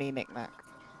my many knickknacks.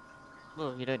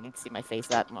 Well, you don't need to see my face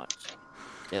that much.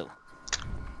 No.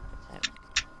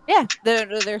 Yeah,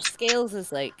 their scales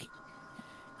is like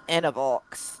in a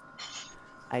box.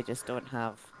 I just don't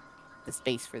have the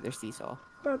space for their seesaw.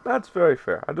 That's very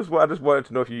fair. I just wanted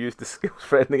to know if you used the scales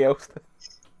for anything else.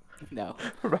 No.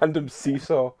 A random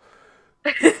seesaw.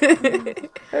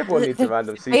 Everyone needs a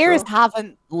random seesaw. Bears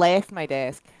haven't left my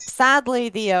desk. Sadly,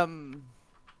 the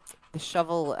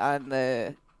shovel and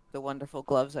the wonderful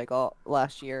gloves I got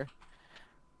last year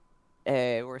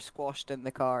were squashed in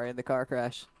the car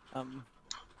crash.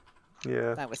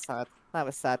 Yeah. That was sad. That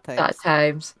was sad times. That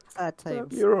times. Sad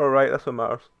times. You're alright, that's what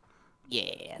matters.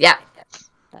 Yeah. Yeah.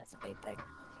 That's a big thing.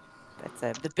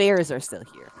 But the bears are still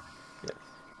here. Yes.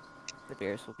 The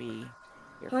bears will be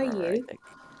here Hi, forever, I you. think.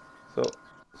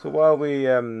 So while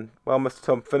Mr.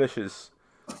 Tom finishes,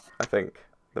 I think,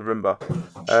 the Roomba,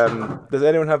 does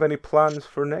anyone have any plans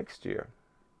for next year?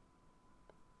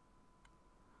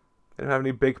 Anyone have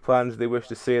any big plans they wish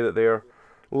to say that they are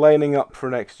lining up for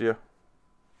next year?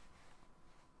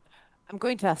 I'm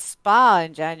going to a spa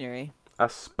in January. A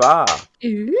spa.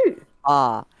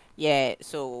 Ooh. Yeah,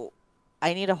 so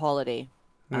I need a holiday.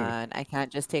 Hmm. And I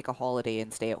can't just take a holiday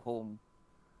and stay at home.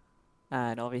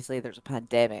 And obviously there's a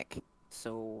pandemic,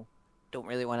 so don't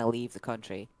really want to leave the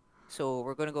country. So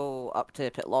we're gonna go up to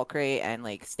Pitlochry and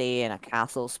like stay in a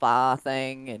castle spa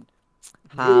thing and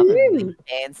have a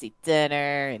fancy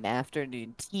dinner and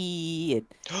afternoon tea and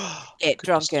get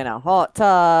drunk in a hot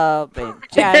tub in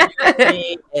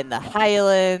January in the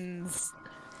Highlands.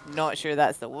 Not sure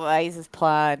that's the wisest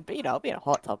plan, but I'll be in a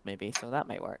hot tub maybe, so that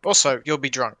might work. Also, you'll be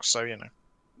drunk, so Yeah,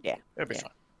 it'll be yeah.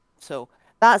 fine. So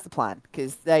that's the plan,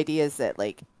 because the idea is that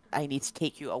like I need to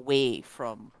take you away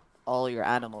from all your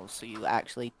animals, so you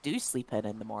actually do sleep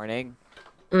in the morning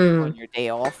on your day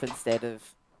off instead of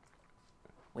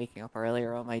waking up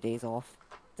earlier on my days off.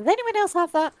 Does anyone else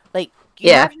have that? Like,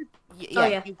 Yeah.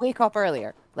 Yeah. You wake up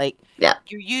earlier. Like, Yeah.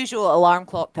 your usual alarm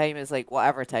clock time is like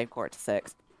whatever time,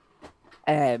 5:45.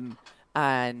 And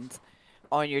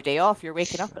on your day off, you're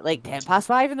waking up at like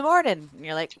 5:10 in the morning, and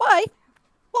you're like, why?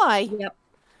 Why? Yep.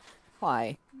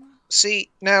 Why? See,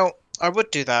 now I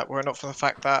would do that were it not for the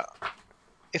fact that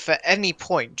if at any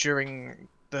point during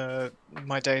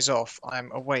my days off I'm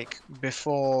awake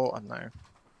before, I don't know,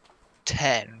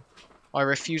 10, I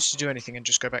refuse to do anything and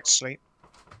just go back to sleep.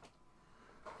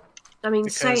 I mean,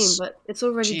 Because- same, but it's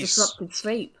already Jeez. disrupted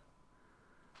sleep.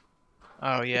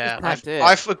 Oh yeah, can't do it.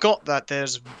 I forgot that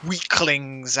there's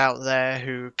weaklings out there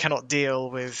who cannot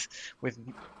deal with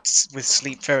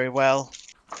sleep very well.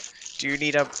 Do you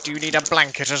need a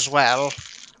blanket as well?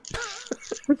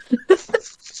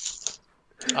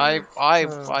 I've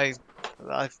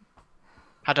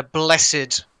had a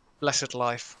blessed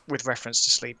life with reference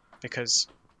to sleep because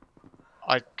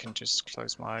I can just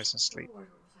close my eyes and sleep.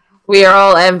 We are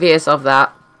all envious of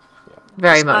that.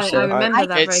 Very much I so. remember that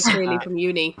very It's- clearly from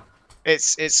uni.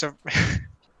 It's a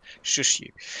shush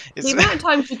you. The It's, amount of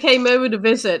times you came over to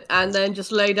visit and then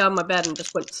just lay down my bed and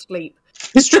just went to sleep.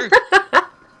 it's true. Like,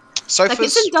 Sofas,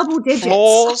 it's in double digits.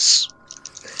 floors,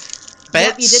 beds.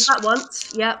 Yep, you did that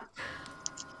once. Yep.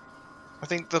 I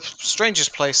think the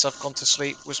strangest place I've gone to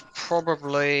sleep was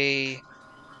probably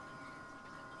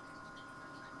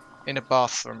in a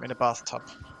bathroom, in a bathtub.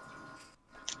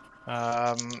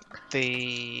 And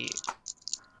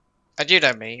you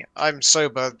know me, I'm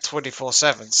sober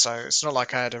 24/7, so it's not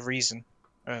like I had a reason.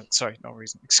 Sorry, not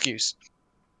reason, excuse.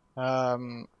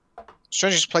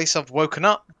 Strangest place I've woken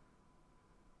up?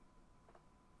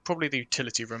 Probably the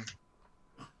utility room.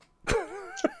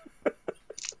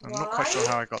 I'm not quite sure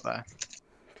how I got there.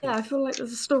 Yeah, I feel like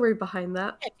there's a story behind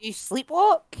that. Do you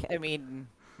sleepwalk? I mean,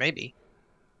 Maybe.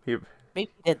 maybe you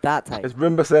did that time. His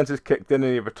Roomba senses kicked in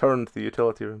and he returned to the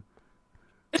utility room.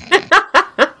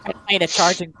 I find a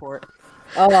charging port.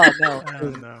 Oh no.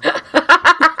 No.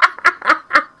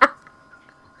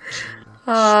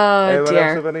 Oh Anyone else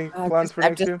dear. have any plans for I'm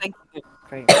next just year? thinking.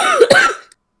 Right.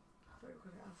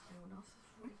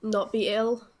 Not be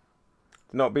ill.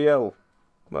 To not be ill.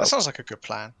 Well, That sounds like a good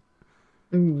plan.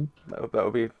 Mm. that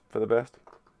would be for the best.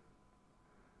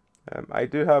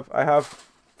 I have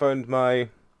found my.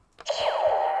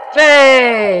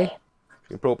 Hey! You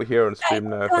can probably hear on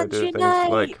stream now if I do things Unite!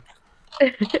 like.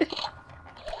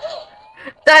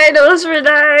 Dinos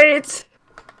Unite!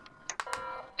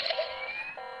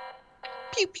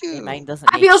 Pew pew. Mine doesn't.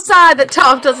 I make feel sense. sad that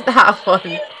Tom doesn't have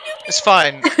one. It's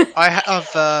fine. I have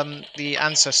the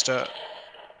ancestor.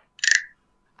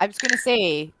 I was gonna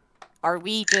say, are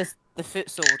we just the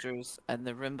foot soldiers and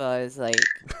the Roomba is like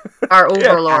Our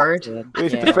overlord. We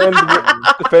should Yeah. defend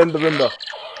the Roomba.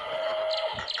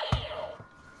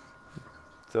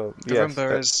 So The yes,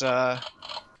 Roomba is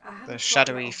the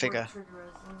shadowy figure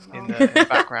in the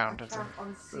background of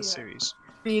the series.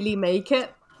 Really make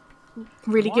it.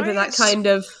 Really give it Why that is- kind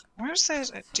of. Where is there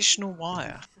additional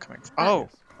wire coming from? Oh.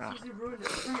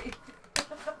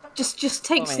 Just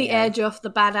takes my the God. edge off the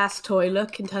badass toy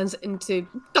look and turns it into.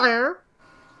 Like,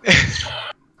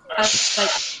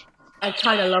 I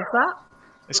kind of love that.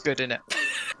 It's good, isn't it?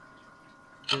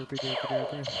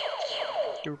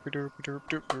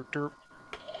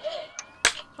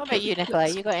 What about you, Nikolai?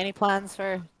 You got any plans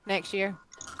for next year?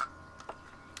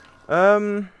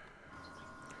 My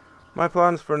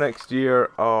plans for next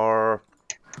year are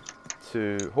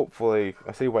to hopefully,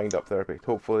 I say wind up therapy, to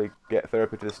hopefully get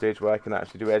therapy to the stage where I can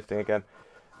actually do editing again.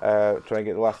 Try and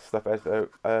get the last stuff edited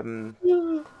out.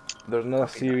 There's another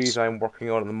series I'm working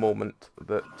on at the moment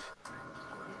that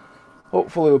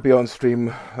hopefully will be on stream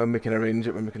when we can arrange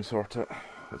it, when we can sort it,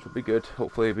 which will be good.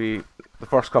 Hopefully it'll be the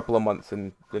first couple of months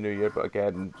in the new year, but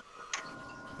again,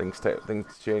 things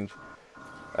change.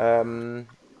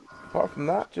 Apart from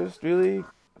that, just really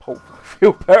hopefully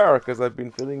feel better, because I've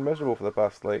been feeling miserable for the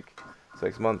past like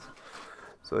 6 months.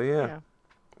 So yeah,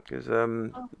 because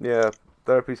yeah,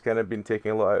 therapy's kind of been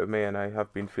taking a lot out of me, and I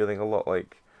have been feeling a lot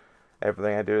like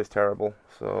everything I do is terrible.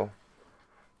 So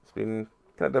it's been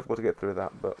kind of difficult to get through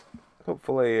that, but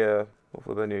hopefully the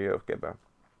new year will get better.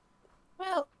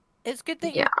 Well, it's good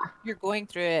that Yeah. you're going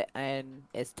through it, and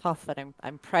it's tough, and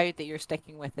I'm proud that you're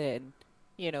sticking with it, and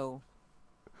you know,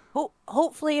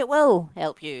 hopefully it will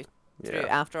help you through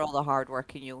Yeah. after all the hard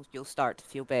work, and you'll start to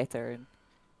feel better and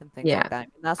things Yeah. like that.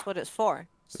 And that's what it's for.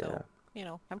 So Yeah. you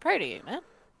know, I'm proud of you, man.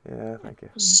 Yeah, thank you.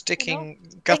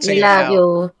 Gutting We it love out.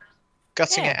 you.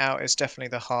 Gutting Yeah. it out is definitely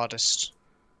the hardest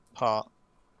part.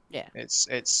 Yeah. It's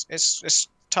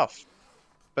tough,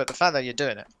 but the fact that you're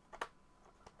doing it.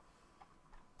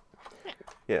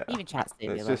 Yeah. Even chat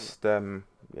saying we It's love just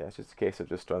yeah, it's just a case of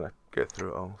just trying to get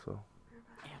through it all. So you.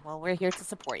 Yeah, well, we're here to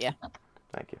support you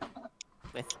thank you.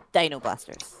 with dino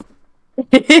blasters Oh,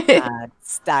 and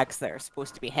stags that are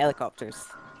supposed to be helicopters.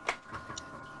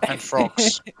 And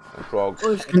frogs. And frogs.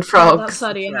 Or just And stand frogs.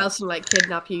 outside of your house and like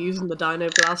kidnap you using the dino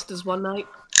blasters one night.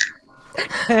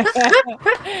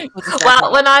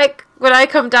 Well, when I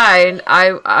come down,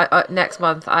 I next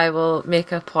month I will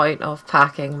make a point of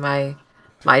packing my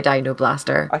Dino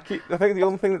Blaster. I think the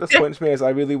only thing that disappoints me is I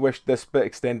really wish this bit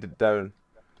extended down.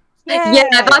 Yeah,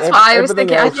 that's what I was Everything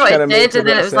thinking. I else thought kinda it makes did, and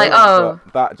a then bit it was like, sense, oh,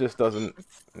 but that just doesn't.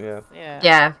 Yeah,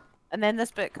 yeah. And then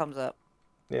this bit comes up,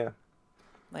 yeah.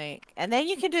 like, and then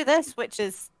you can do this, which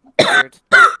is weird.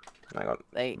 Hang on,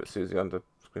 Like, put Susie on the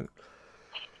screen.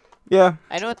 Yeah,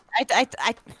 I know,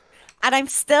 and I'm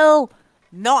still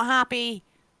not happy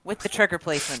with the trigger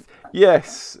placement.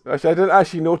 yes. Actually, I didn't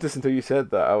actually notice until you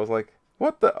said that. I was like,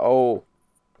 what the? Oh.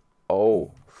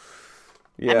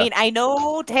 Yeah. I mean, I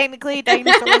know technically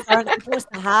dinosaurs aren't supposed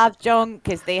to have junk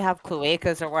because they have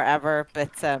cloacas or whatever,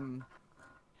 but That's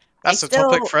I a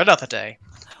topic still- for another day.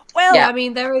 well, Yeah, I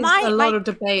mean, there is my- a lot my- of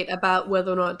debate about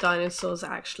whether or not dinosaurs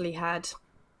actually had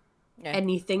Yeah.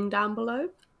 anything down below.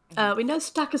 We know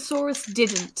Stachosaurus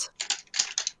didn't.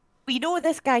 we know what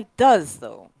this guy does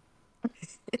though.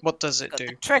 What does it Got do?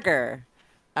 the trigger.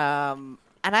 And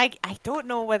I don't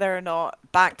know whether or not,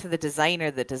 back to the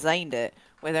designer that designed it,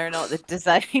 whether or not the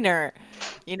designer,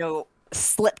 you know,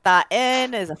 slipped that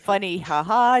in as a funny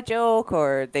haha joke,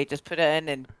 or they just put it in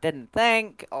and didn't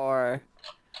think, or...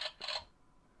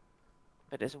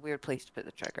 But it's a weird place to put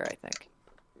the trigger, I think.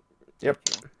 Yep.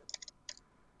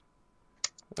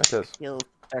 That is. Feel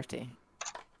dirty.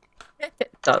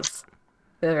 It does.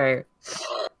 Very.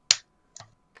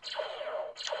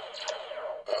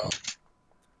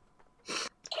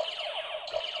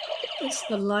 It's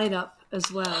the light up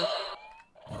as well.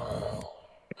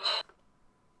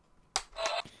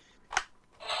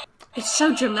 It's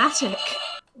so dramatic.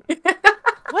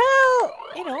 Well,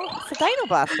 you know, it's a Dino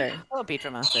Blaster. That'll be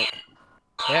dramatic.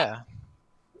 Yeah.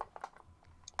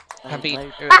 Like,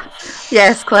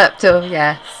 Yes, Klepto,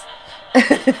 yes.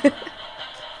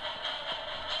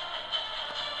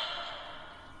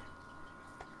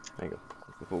 There you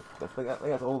go. I think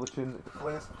that's all the tunes it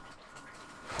plays.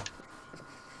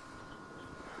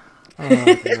 Oh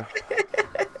dear.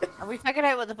 Have we figured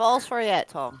out what the ball's for yet,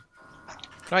 Tom?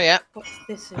 Not yet. What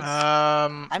this is.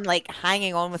 I'm like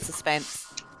hanging on with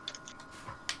suspense.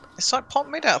 It's like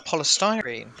made out of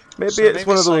polystyrene. Maybe So it's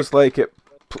one of it's those like it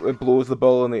blows the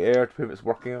ball in the air to prove it's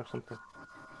working or something.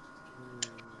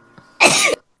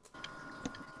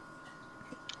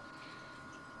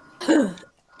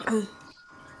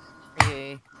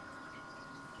 Okay.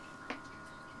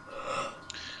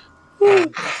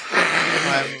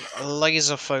 I'm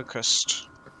laser focused.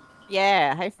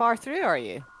 Yeah, how far through are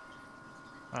you?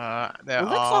 There It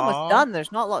looks are almost done.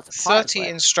 There's not lots of parts 30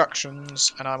 left.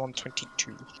 instructions, and I'm on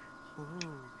 22.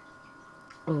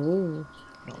 Ooh.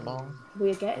 Not long.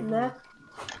 We're getting there.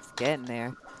 It's getting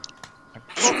there.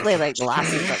 Hopefully, like the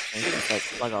last instruction is just like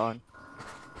plug on.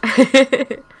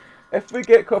 If we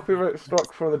get copyright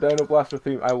struck for the Dino Blaster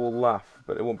theme, I will laugh,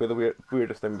 but it won't be the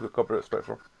weirdest thing we get copyright struck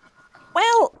for.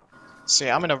 Well, See,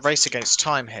 I'm in a race against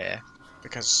time here,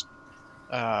 because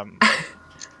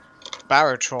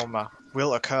barotrauma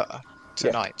will occur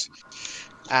tonight.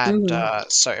 And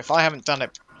so if I haven't done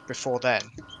it before then,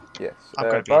 Yes. I'm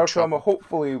gonna be in trouble. Barotrauma,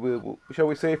 hopefully, shall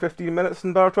we say 15 minutes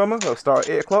in Barotrauma? It'll start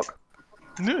at 8 o'clock.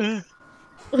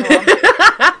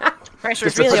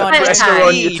 pressure's Just to really put on the you. pressure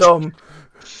on you, Tom.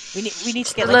 We need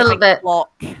to get A like little a big bit.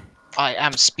 clock. I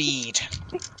am speed.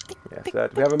 Yes, do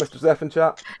we have a Mr. Zeph in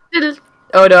chat?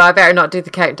 Oh no, I better not do the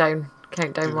countdown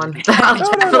one. I'll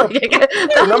No. definitely get-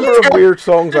 The number of weird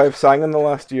songs I've sang in the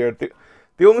last year.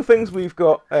 The only things we've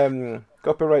got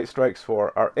copyright strikes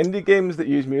for are indie games that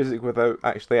use music without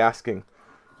actually asking.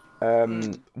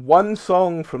 One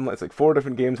song from like 4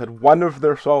 different games had one of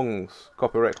their songs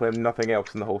copyright claimed, nothing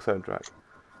else in the whole soundtrack.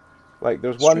 Like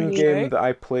there's one Strange, game right? that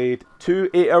I played 2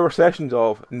 8-hour sessions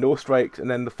of, no strikes, and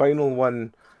then the final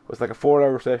one was like a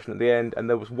 4-hour session at the end, and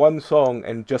there was one song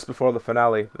and just before the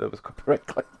finale that was copyright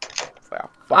claimed. It's like, oh,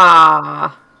 fuck.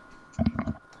 Ah.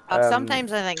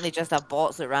 Sometimes I think they just have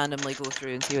bots that randomly go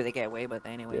through and see what they get away with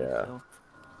anyway. Yeah. So,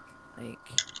 like,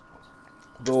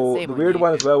 Though same the on weird you.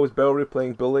 one as well was Bellry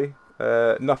playing Bully.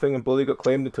 Nothing in Bully got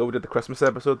claimed until we did the Christmas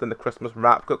episode, then the Christmas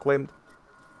rap got claimed.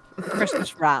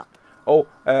 Christmas rap. Oh,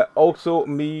 also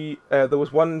there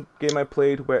was one game I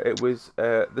played where it was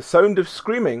the sound of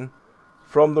screaming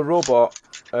from the robot,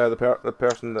 the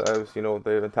person that I was,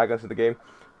 the antagonist of the game,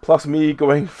 plus me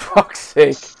going fuck's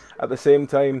sake at the same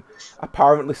time,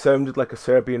 apparently sounded like a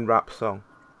Serbian rap song.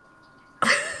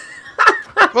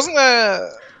 Wasn't there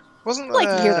Like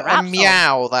to hear the a rap song.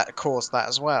 meow that caused that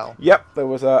as well? Yep, there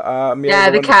was a meow. Yeah,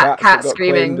 the one of cat cats that got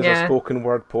screaming, claimed as yeah. a spoken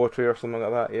word poetry or something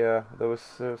like that. Yeah, there was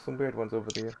some weird ones over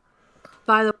the year.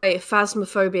 By the way,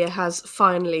 Phasmophobia has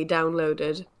finally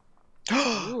downloaded.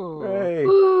 Hey,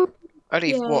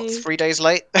 Only, what, Yay. 3 days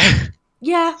late?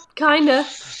 Yeah, kinda.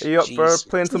 are you up for Jeez.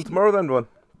 playing some tomorrow then, one?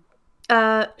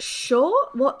 Sure.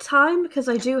 What time? Because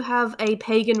I do have a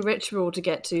pagan ritual to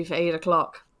get to for 8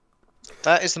 o'clock.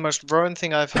 That is the most Rowan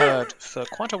thing I've heard for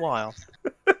quite a while.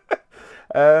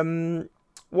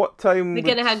 What time? We're would-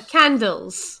 gonna have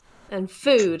candles and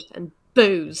food and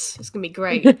booze. It's gonna be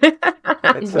great.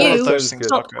 It You sounds those things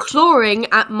good. are Stop good. clawing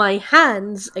at my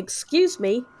hands. Excuse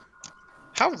me.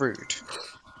 How rude.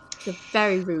 It's a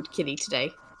very rude kitty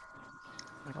today.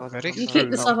 Very You keep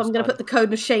this up, I'm gonna put the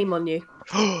cone of shame on you.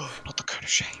 Not the cone of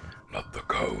shame. Not the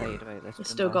cone. I've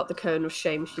still got the cone of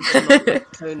shame. She does not get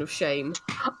the cone of shame.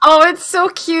 Oh, it's so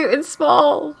cute and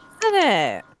small. Isn't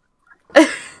it? I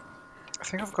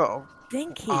think I've got a...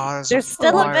 Dinky. Oh, there's There's a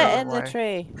still a wire bit in the away.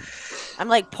 tray. I'm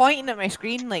like pointing at my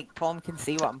screen like Tom can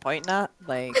see what I'm pointing at.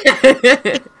 Like,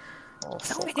 Oh,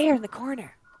 it's over there in the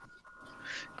corner.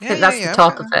 yeah, That's yeah, the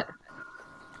top okay. of it.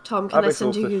 Tom, I'd can I be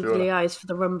send you so googly sure. eyes for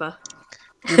the rumba?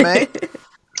 You may.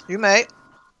 You may.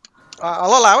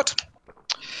 I'll allow it.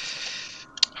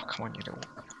 Oh, come on, you little...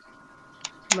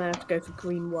 I might have to go for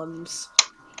green ones.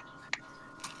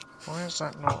 Why is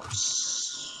that not...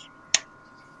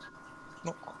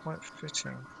 not quite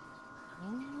fitting?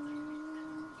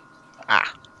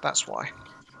 Ah, that's why.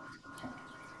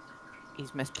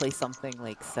 he's misplaced something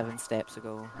like 7 steps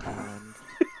ago, and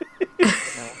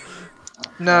no,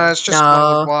 No, it's just one No.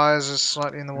 of the wires is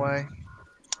slightly in the way.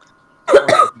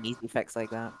 it's an easy fix like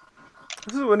that.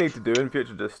 This is what we need to do in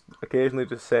future. Just occasionally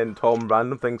just send Tom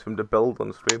random things for him to build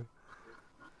on stream.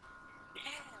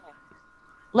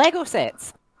 Lego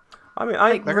sets. I mean,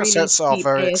 Like, Lego really sets are cheap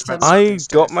very ASMR. expensive. I these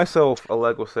got days. myself a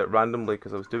Lego set randomly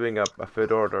because I was doing a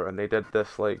food order and they did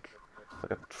this like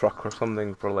a truck or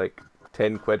something for like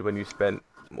 10 quid when you spent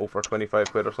over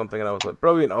 25 quid or something, and I was like,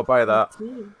 brilliant, I'll buy that.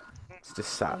 It's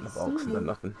just sat in the box and done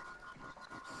nothing.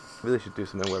 Really should do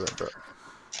something with it, but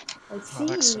I see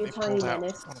Alexa, you, we tiny pulled out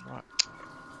menace. one of my-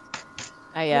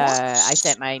 I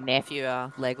sent my nephew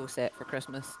a Lego set for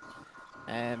Christmas,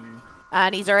 and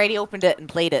he's already opened it and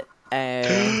played it,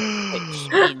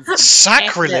 which means he's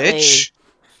Sacrilege!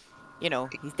 definitely, you know,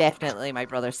 he's definitely my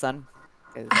brother's son.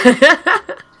 'Cause-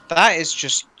 That is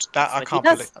just that I what he can't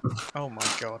does. believe. Oh my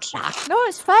god. No,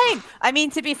 it's fine. I mean,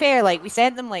 to be fair, like we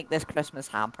sent them like this Christmas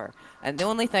hamper, and the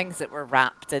only things that were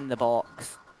wrapped in the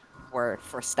box were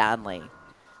for Stanley.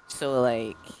 So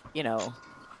like, you know,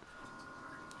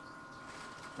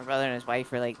 my brother and his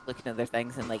wife were like looking at their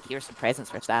things and like, here's some presents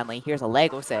for Stanley. Here's a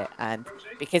Lego set, and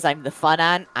because I'm the fun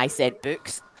aunt, I said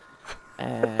books.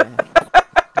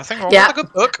 Nothing wrong Yeah. with a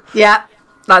good book. Yeah,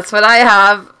 that's what I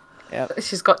have. Yep.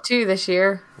 She's got 2 this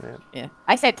year. Yeah,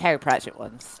 I said Terry Pratchett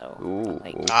once. So ooh,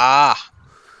 like, ooh. Ah.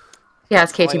 Yeah,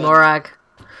 it's Katie Oil. Morag.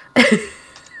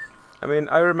 I mean,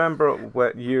 I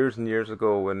remember years and years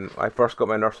ago when I first got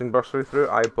my nursing bursary through,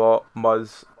 I bought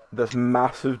Muzz this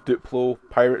massive Duplo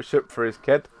pirate ship for his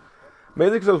kid.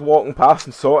 Mainly because I was walking past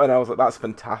and saw it and I was like, that's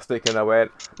fantastic, and I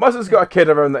went, Muzz has got a kid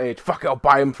around that age, fuck it, I'll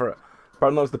buy him for it.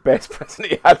 Apparently that was the best present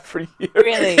he had for years.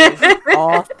 really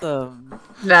awesome.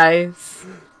 Nice.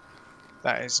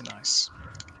 That is nice.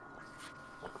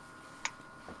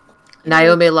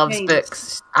 Naomi loves Games.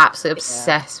 books. Absolutely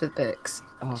obsessed with books.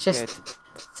 Oh, It's just good.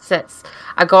 sits.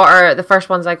 I got her the first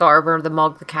ones I got her were the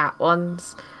Mog the Cat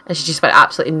ones, and she just went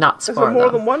absolutely nuts Is for there more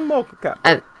them. than one Mog Cat?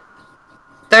 And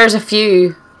there's a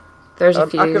few. There's a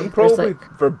few. I can There's, probably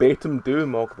like- verbatim do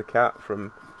Mog the Cat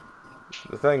from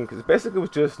the thing, because basically it was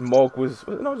just Mog was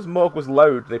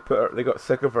loud. They got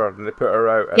sick of her and they put her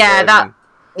out. And Yeah, then,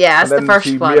 yeah, that's and the then first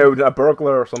she one. meowed at a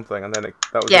burglar or something, and then that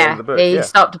was the end Yeah, of the book. they Yeah.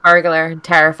 stopped the burglar and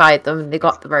terrified them. And they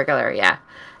got the burglar. Yeah.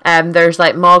 There's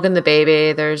like Mog and the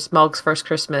Baby. There's Mog's First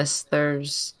Christmas.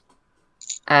 There's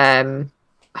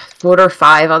 4 or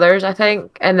 5 others, I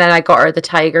think. And then I got her The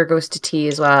Tiger Goes to Tea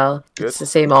as well. Good. It's the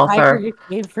same author. Tiger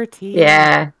came for tea.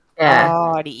 Yeah, yeah.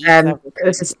 Oh, and he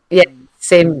eats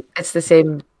It's the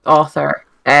same author.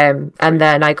 And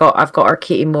then I've got her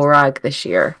Katie Morag this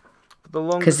year For the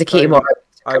because longest the Katie time, Morag.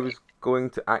 I was going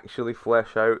to actually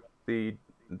flesh out the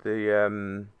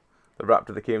Raptor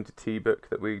That Came to Tea book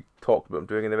that we talked about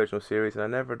doing in the original series, and I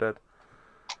never did.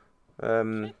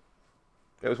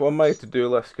 It was on my to-do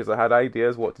list because I had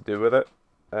ideas what to do with it,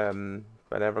 but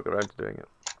I never got around to doing it.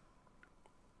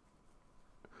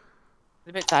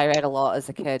 The books I read a lot as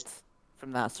a kid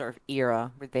from that sort of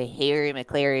era were the Harry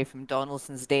McClary from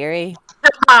Donaldson's Dairy.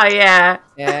 Oh yeah.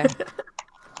 Yeah.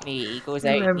 And he goes I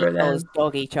out and remember meets all his them.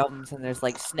 doggy chums, and there's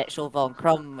like Snitchel Von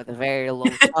Crumb with a very low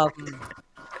thumb,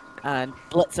 and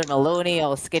Blitzer Maloney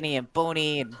all skinny and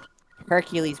bony, and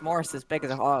Hercules Morse as big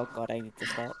as a... Oh god, I need to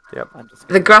stop. Yep. I'm just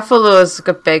The Gruffalo's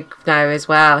got big now as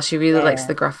well. She really likes Yeah.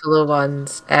 the Gruffalo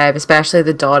ones, especially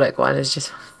the Doric one is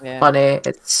just Yeah. funny.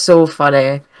 It's so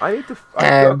funny. I've got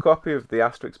a Um, copy of the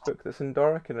Asterix book that's in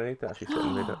Doric, and I need to actually sit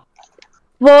and read it.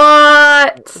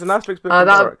 What? It's an Asterix book Oh, in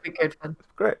that Doric. would be a good one.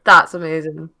 It's great. That's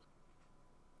amazing.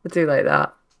 I do like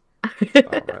that. Oh, right,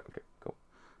 okay, cool.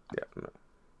 Yeah, no.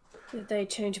 Did they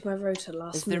change my rota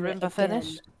last Is the minute Roomba again?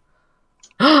 finished?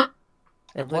 I'm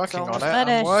It looks working on almost it. I'm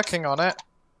finished. working on it.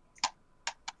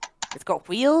 It's got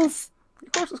wheels.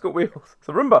 Of course it's got wheels. It's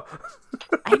a Roomba.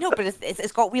 I know, but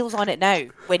it's got wheels on it now.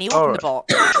 When you All open the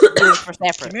box, wheels were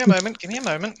Give separate. me a moment. Give me a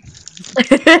moment.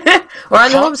 We're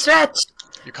on the home stretch.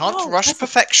 You can't Oh, rush that's a-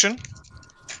 perfection.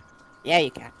 Yeah, you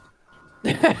can.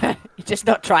 You're just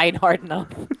not trying hard enough.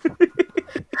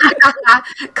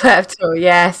 Klepto,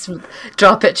 yes.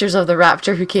 Draw pictures of the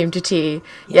raptor who came to tea.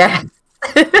 Yes.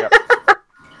 Yep.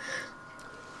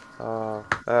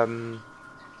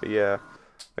 But yeah.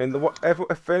 I mean,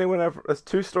 if anyone ever, there's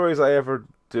 2 stories I ever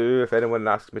do. If anyone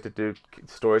asks me to do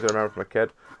stories I remember from a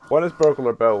kid, one is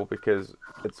Burglar Bill because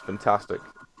it's fantastic.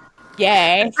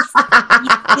 Yes.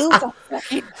 He feels a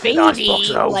fucking Nice baby. box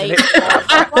of holes, Like,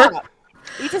 innit?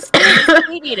 he just steals a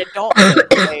baby and adopts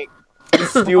it. Like, He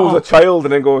steals a child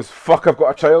and then goes, "Fuck, I've got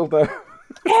a child now."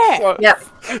 Yeah. Yep.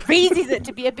 Raises it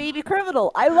to be a baby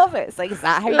criminal. I love it. It's like, is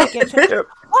that how you get children? Yep.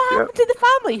 What happened to the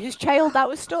family whose child that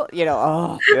was stolen? You know,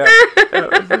 oh, Yeah.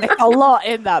 there's a lot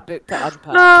in that book to unpack.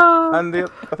 Oh. And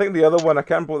I think the other one, I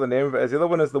can't remember what the name of it is. The other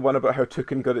one is the one about how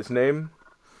Toucan got its name.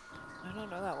 I don't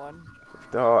know that one.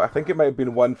 Oh, I think it might have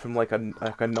been one from like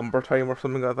a number time or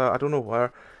something like that. I don't know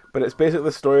where, but it's basically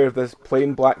the story of this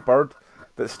plain black bird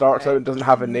that starts out and doesn't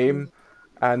have a name,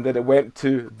 and then it went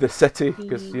to the city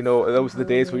because those were the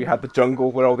days where you had the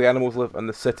jungle where all the animals live and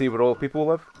the city where all the people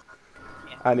live.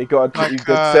 And he did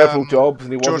several jobs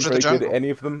and he wasn't very good at any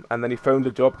of them. And then he found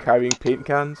a job carrying paint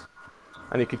cans,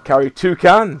 and he could carry 2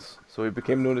 cans, so he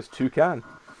became known as Toucan.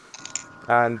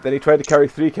 And then he tried to carry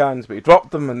 3 cans, but he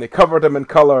dropped them, and they covered him in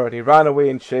colour, and he ran away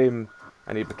in shame.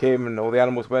 And he became, and all the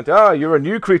animals went, you're a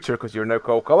new creature, because you're now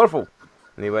called Colourful.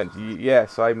 And he went,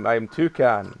 yes, I'm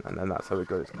Toucan. And then that's how he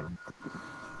got his name.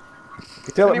 You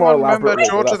can tell it more elaborately.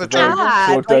 George of the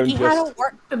Jungle?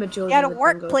 He had a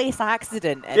workplace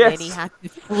accident, and then he had to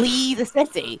flee the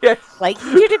city. Yes. Like,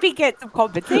 he should have been getting some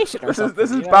compensation or something.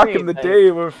 This is back in the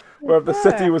day where the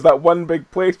city was that one big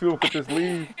place people could just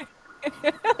leave.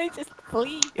 Just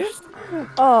flee.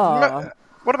 Oh.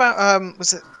 What about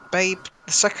was it Babe,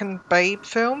 the second Babe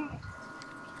film,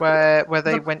 where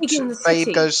they went to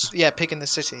Babe goes Pig in the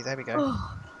City. There we go.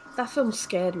 Oh, that film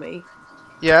scared me.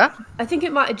 Yeah. I think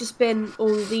it might have just been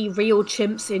all the real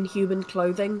chimps in human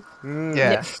clothing.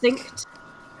 Yeah. Extinct.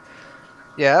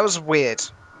 Yeah, that was weird.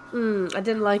 I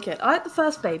didn't like it. I like the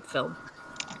first Babe film.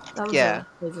 That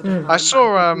was I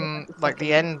saw like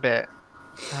the end bit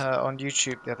on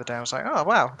YouTube the other day. I was like, oh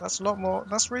wow, that's a lot more.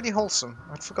 That's really wholesome.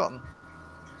 I'd forgotten.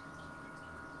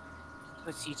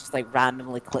 But you just like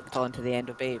randomly clicked onto the end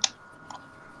of Babe.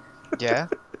 Yeah,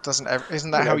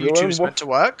 isn't that how YouTube's meant to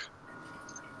work?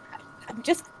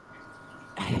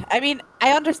 I mean,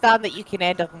 I understand that you can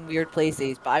end up in weird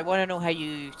places, but I want to know how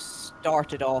you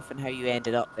started off and how you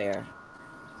ended up there.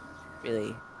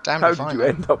 Really. How did you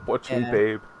end up watching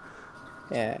Babe?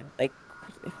 Yeah, like.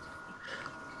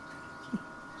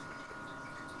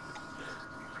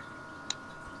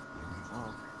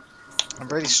 I'm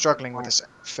really struggling with this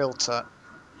filter.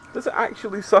 Does it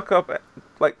actually suck like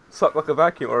a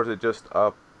vacuum, or is it just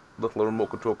a little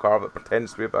remote control car that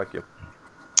pretends to be a vacuum?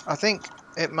 I think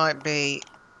it might be.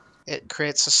 It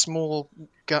creates a small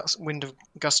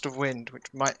gust of wind, which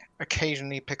might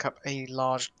occasionally pick up a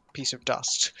large piece of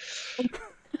dust.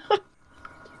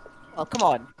 Well, come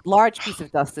on. Large piece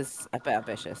of dust is a bit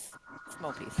ambitious.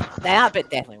 Small piece. That bit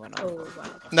definitely went on. Oh, wow.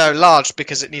 No, large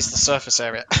because it needs the surface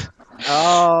area.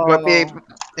 Oh.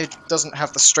 It doesn't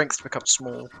have the strength to pick up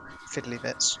small, fiddly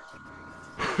bits.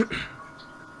 I'm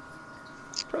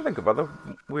trying to think of other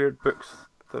weird books.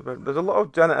 There's a lot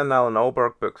of Janet and Alan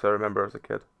Alberg books I remember as a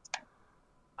kid.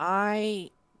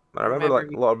 I remember like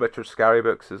a lot of Richard Scarry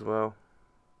books as well.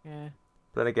 Yeah.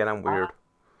 But then again, I'm weird.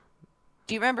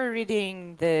 Do you remember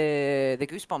reading the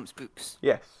Goosebumps books?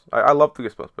 Yes, I love the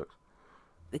Goosebumps books.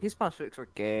 The Goosebumps books were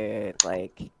good.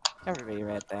 Like everybody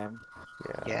read them.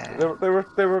 Yeah.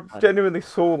 They were genuinely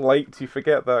so light. You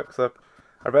forget that because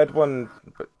I read one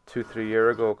about 2-3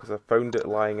 years ago because I found it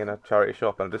lying in a charity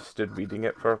shop and I just stood reading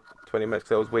it for 20 minutes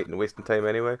because I was wasting time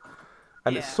anyway.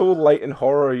 And it's so light in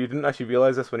horror. You didn't actually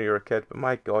realise this when you were a kid, but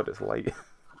my god, it's light.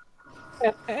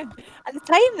 At the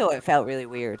time, though, it felt really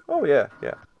weird. Oh yeah.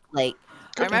 Like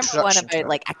I remember one about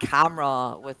like a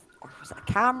camera was it a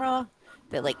camera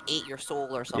that like ate your soul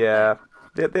or something? Yeah,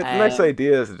 they had nice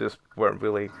ideas. They just weren't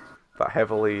really that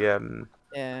heavily.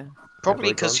 Yeah.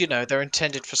 Probably because they're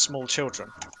intended for small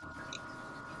children.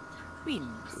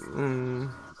 Queens.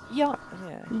 Yeah.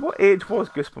 What age was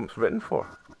Goosebumps written for?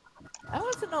 I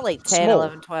want to know like 10,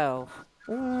 11, 12.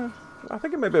 I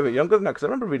think it may be a bit younger than that because I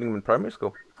remember reading them in primary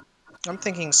school. I'm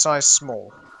thinking size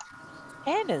small.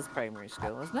 10 is primary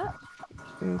school, isn't it?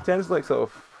 10's like sort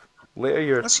of later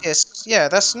years. That's the.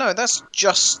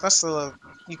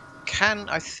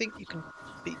 I think you can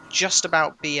be just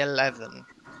about be 11.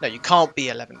 No, you can't be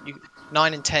 11.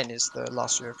 9 and 10 is the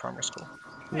last year of primary school.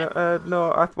 No,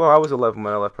 I was 11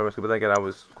 when I left primary school, but then again I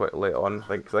was quite late on.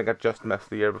 I think I just missed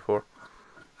the year before.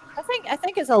 I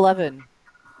think it's 11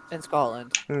 in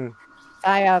Scotland.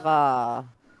 I have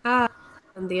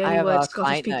and the only word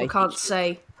Scottish people can't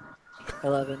say.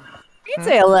 11. You can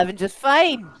say 11 just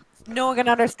fine. No one can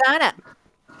understand it.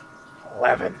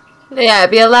 11. Yeah,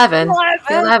 it'd be 11. 11.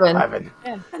 Yeah,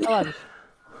 11.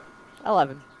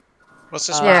 11. What's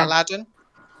this about Aladdin?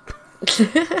 You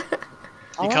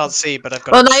can't see, but I've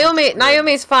got. Well,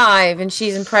 Naomi's 5 and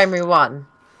she's in primary 1.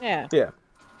 Yeah. Yeah.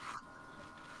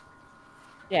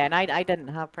 Yeah, and I didn't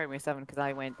have primary 7 because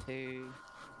I went to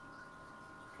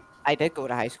I did go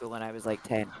to high school when I was like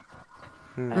 10.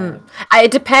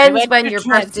 It depends went when through your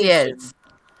birthday transition. is.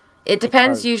 It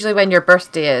depends usually when your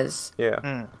birthday is.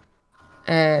 Yeah.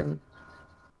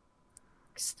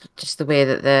 It's just the way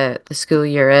that the school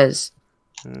year is.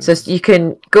 So you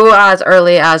can go as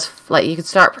early as you can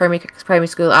start primary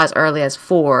school as early as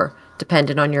 4,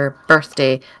 depending on your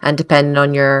birthday and depending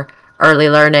on your early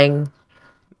learning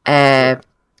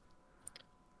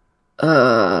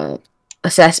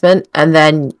assessment, and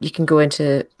then you can go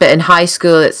into. But in high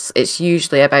school, it's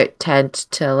usually about 10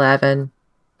 to 11.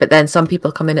 But then some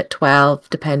people come in at 12,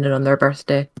 depending on their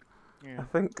birthday. I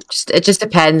think It just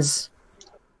depends.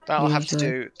 That'll have to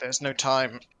do. There's no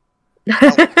time. no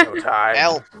time.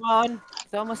 L. Come on.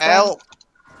 It's almost done. L.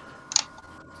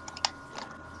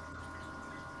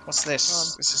 What's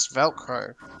this? This is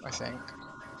Velcro, I think.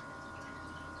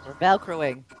 We're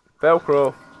Velcroing.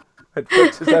 Velcro. It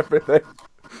fixes everything.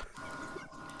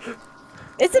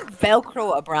 Isn't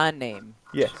Velcro a brand name?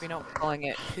 Yes. We're not calling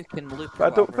it hook and loop. I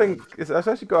don't think it's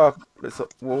actually got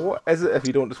well, what is it if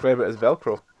you don't describe it as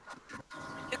Velcro?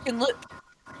 Hook and loop.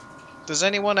 Does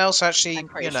anyone else actually, I'm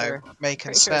pretty sure. make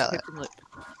and Pretty sure it's spell it? hook and loop.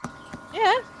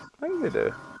 Yeah. I think they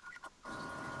do.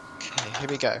 Okay, here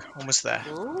we go. Almost there.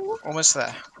 Ooh, Almost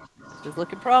there. it's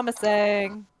looking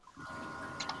promising.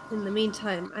 In the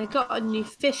meantime, I got a new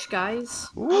fish, guys.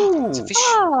 Ooh. It's a fish.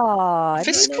 Oh,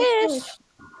 Fish. fish.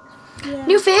 Yeah,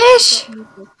 New fish! I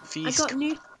Feast. got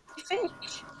new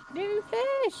fish. New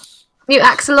fish. New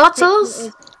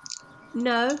axolotls!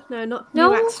 No, not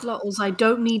No? new axolotls. I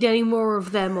don't need any more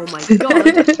of them. Oh my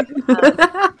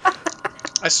god.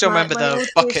 I still My- remember my the old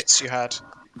buckets you had.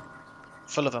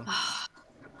 Full of them.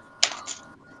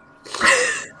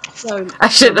 Don't I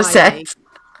shouldn't have remind said. me.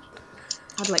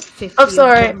 Had like 50 I'm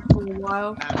sorry. of them for a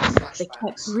while. They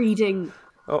kept reading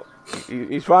Oh,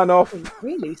 he's ran off.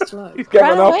 really slow. He's getting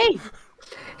Run off. away.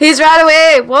 He's ran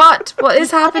away! What? What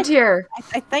has happened here?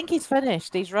 I think he's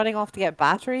finished. He's running off to get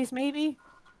batteries, maybe?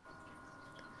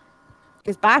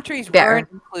 Because batteries Better.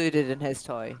 weren't included in his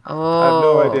toy. Oh. I have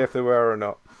no idea if they were or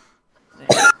not.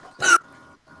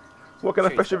 What kind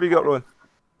of fish have you got, Rowan?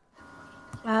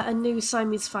 A new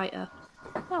Siamese fighter.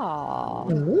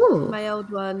 Aww. Ooh. My old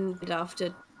one died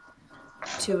after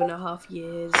 2.5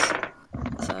 years.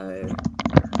 So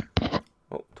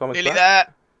Oh, Thomas. Nearly back.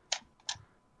 there.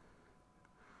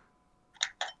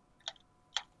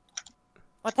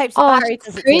 What types of Oh, batteries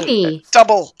does it's it take? pretty.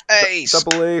 Double A's.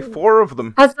 Double A, 4 of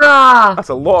them. Huzzah! That's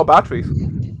a lot of batteries.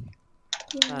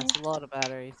 That's a lot of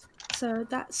batteries. so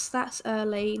that's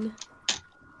Erlane.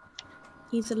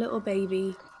 He's a little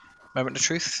baby. Moment of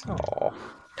truth. Oh.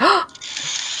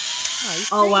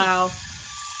 Oh wow.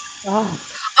 Oh,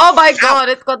 Oh my god,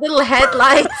 it's got little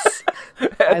headlights.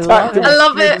 I love it. I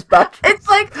love it. It's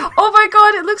like, oh my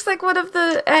god, it looks like one of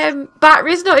the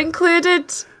batteries not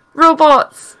included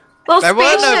robots. Little There were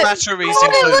no spaceship. batteries Oh,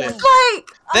 it included. looks like.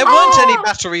 There weren't any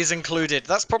batteries included.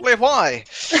 That's probably why.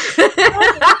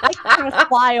 gonna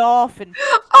fly off and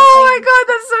Oh my god,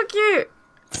 that's so cute.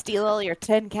 steal all your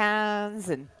tin cans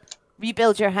and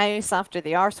rebuild your house after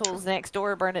the arseholes next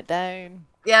door burn it down.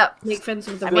 Yep. Make friends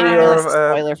with the I mean, I Your, know that's a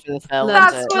spoiler for the film.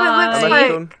 That's but- what it looks Am I like.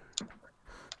 shown?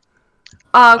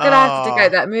 Oh, I'm gonna have to dig Oh.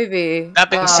 out that movie. That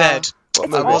being said, What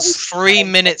I movie? was 3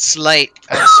 minutes late.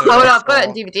 And so Oh no, I've got it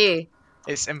on therefore DVD.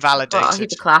 It's Got a invalidated.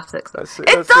 heap of classics. That's It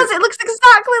does. It looks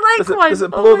exactly like Does it, one. does it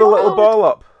Oh blow my the little God. ball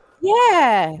up?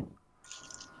 Yeah.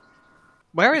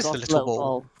 Where is the Lost little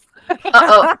ball? Uh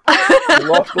oh. You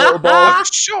lost the little ball. I'm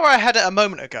sure I had it a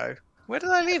moment ago. Where did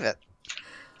I leave it?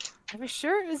 I was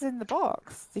sure it was in the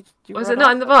box. Did you Was run it not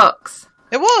off in the with box?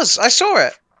 It was. I saw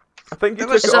it. I think you It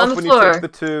took was- it Is it on off the when you floor? took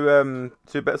the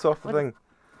two bits off the What? thing.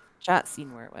 Chat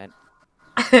seen where it went.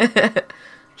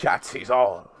 Chat sees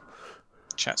all.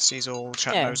 Chat sees all.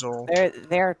 Chat Yeah, knows all.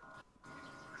 They're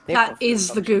That is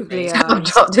the googly I've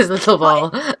eyes. dropped his little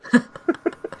ball.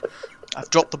 I've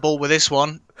dropped the ball with this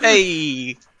one.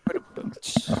 Hey.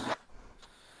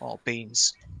 Oh,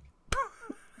 beans.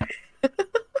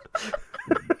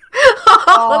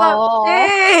 Oh,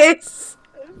 that face!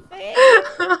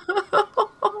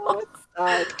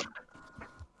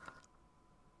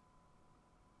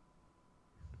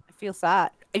 I feel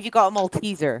sad. Have you got a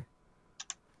Malteser?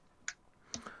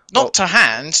 Not to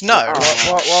hand, no.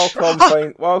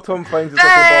 While Tom finds his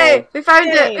Hey! little ball, We found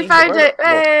it! We found it!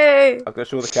 Hey! I'm gonna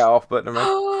show the cat off, but never mind.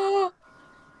 Oh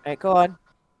Right, go on.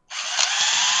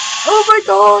 my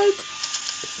god!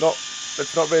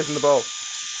 It's not raising the ball.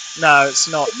 No, it's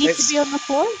not. It needs to be on the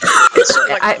floor? It's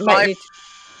sort of like I might need...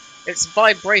 it's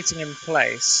vibrating in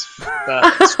place,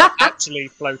 but it's not actually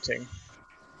floating.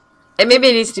 It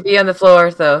maybe needs to be on the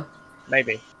floor, though.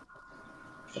 Maybe.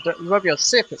 You won't be able to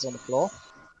see if it's on the floor.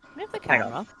 Move the Hang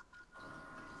on. camera.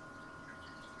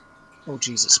 Oh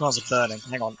jeez, it smells of burning.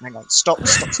 Hang on. Stop. Oh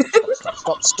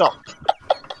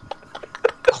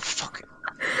fuck it.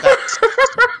 That's...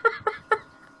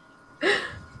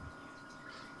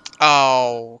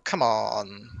 Oh, come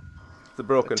on. It's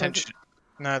broken.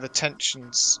 The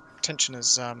tension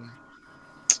has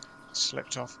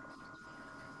slipped off.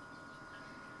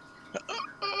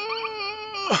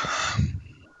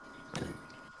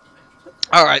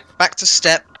 All right, back to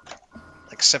step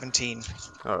like 17.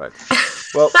 All right.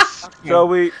 Well, shall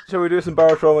we do some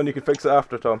barrel trauma and you can fix it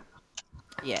after, Tom?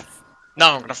 Yes.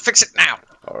 No, I'm gonna fix it now.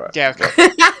 All right. Yeah. Okay.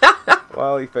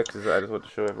 While he fixes it, I just want to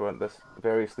show everyone this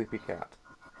very sleepy cat.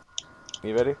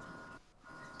 You ready?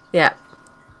 Yeah.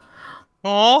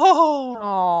 Oh.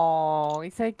 Oh, he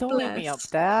said, "Don't wake me up,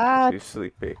 Dad." He's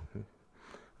sleepy.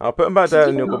 I'll put him back down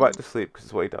and you'll go back to sleep because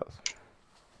it's what he does.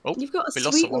 Oh, You've got a we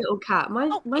lost sweet someone. little cat.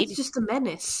 Mine's it's- just a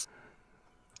menace.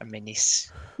 A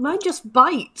menace. Mine just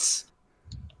bites.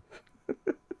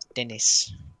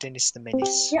 Dennis the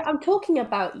menace. Yeah, I'm talking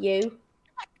about you.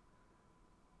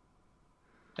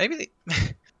 Maybe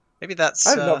that's.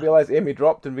 I did not realise Amy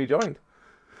dropped and rejoined.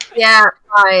 Yeah,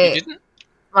 You didn't?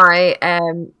 my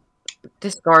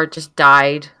Discord just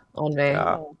died on me.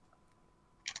 Yeah. Oh.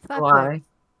 Exactly. Why?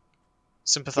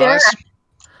 Sympathise.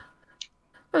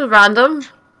 It was random.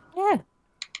 Yeah.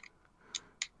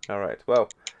 Alright, well,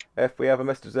 if we have a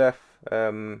Mr. Zeph,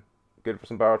 good for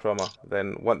some barrel trauma,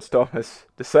 then once Tom has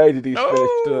decided he's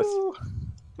finished this,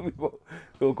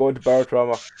 we'll go into barrel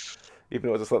trauma, even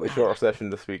though it's a slightly shorter session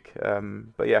this week.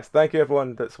 But yes, thank you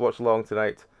everyone that's watched along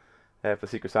tonight for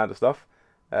Secret Santa stuff.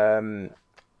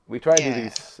 We try and do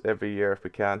these every year if we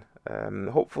can.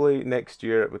 Hopefully next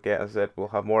year, as I said, we'll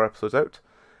have more episodes out.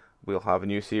 We'll have a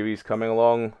new series coming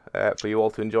along for you all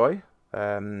to enjoy.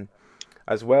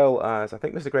 As well as, I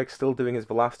think Mr. Greg's still doing his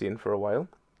Velastian for a while.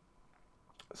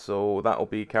 So that will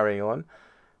be carrying on.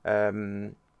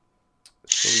 So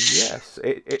yes,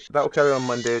 that will carry on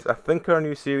Mondays. I think our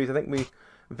new series, I think we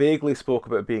vaguely spoke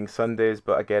about it being Sundays,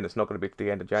 but again, it's not going to be to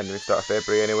the end of January, start of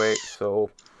February anyway, so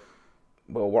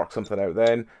we'll work something out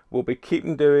then. We'll be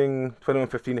keeping doing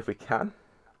 2115 if we can.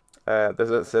 As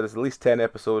I said, there's at least 10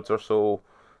 episodes or so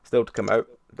still to come out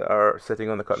that are sitting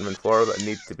on the cutting room floor that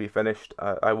need to be finished.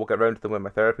 I will get around to them when my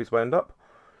therapy's wound up.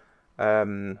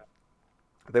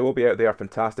 They will be out. They are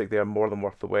fantastic. They are more than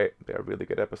worth the wait. They are really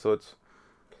good episodes.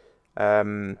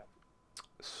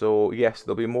 So yes,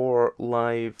 there'll be more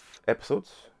live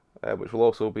episodes, which will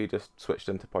also be just switched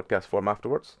into podcast form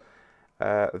afterwards.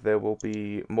 There will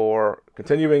be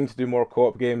continuing to do more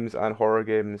co-op games and horror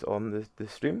games on the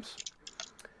streams.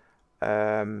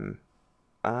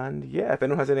 And yeah, if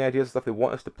anyone has any ideas of stuff they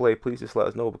want us to play, please just let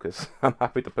us know, because I'm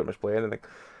happy to pretty much play anything.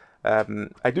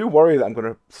 I do worry that I'm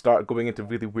going to start going into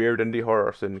really weird indie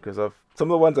horror soon, because of some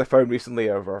of the ones I found recently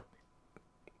over.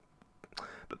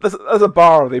 There's a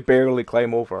bar they barely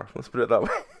climb over. Let's put it that way.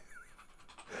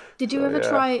 Did you ever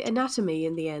try Anatomy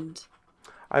in the end?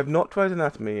 I've not tried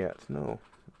Anatomy yet. No.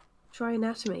 Try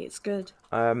Anatomy. It's good.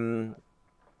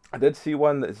 I did see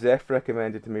one that Zeph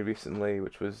recommended to me recently,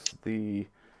 which was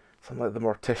something like the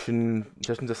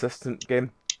Mortician's Assistant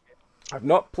game. I've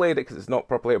not played it because it's not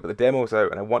properly out, but the demo's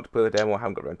out, and I want to play the demo. I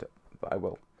haven't got around to it, but I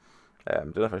will.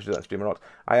 Don't know if I should do that on stream or not.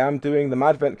 I am doing the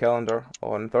Madvent calendar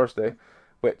on Thursday,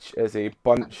 which is a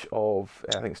bunch of,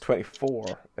 I think it's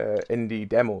 24 indie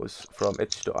demos from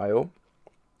itch.io,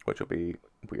 which will be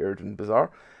weird and bizarre.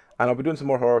 And I'll be doing some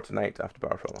more horror tonight after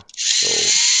Bar Trauma. So,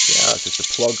 yeah, that's just a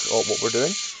plug of what we're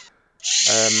doing.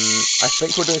 I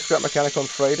think we're doing Scrap Mechanic on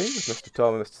Friday with Mr.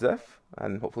 Tom and Mr. Zeph,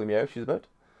 and hopefully Meow, she's about.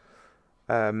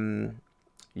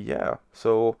 Yeah,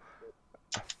 so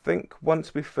I think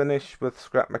once we finish with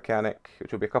Scrap Mechanic,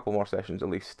 which will be a couple more sessions at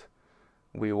least,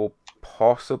 we will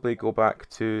possibly go back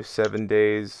to 7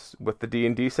 days with the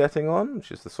D&D setting on,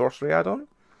 which is the sorcery add-on.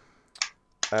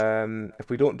 If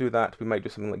we don't do that, we might do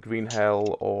something like Green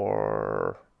Hell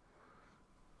or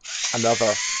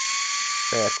another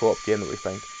co-op game that we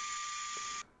find.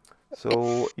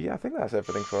 So yeah, I think that's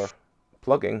everything for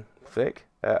plugging sake.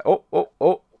 Here we go.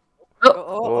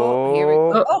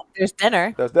 Oh, there's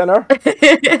dinner. There's dinner.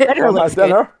 Dinner Tom has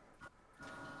dinner.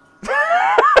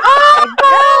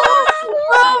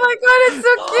 Oh my god, it's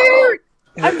so cute!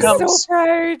 I'm so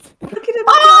proud. Look at him.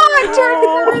 Oh, I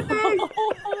turned everything!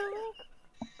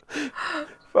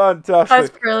 Fantastic. That's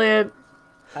brilliant.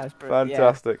 That's brilliant.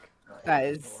 Fantastic. Yeah, that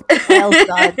is well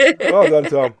done. Well done,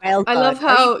 Tom. Well I done. love Are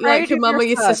how you proud your of mum or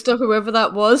your son? sister, whoever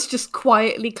that was, just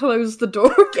quietly closed the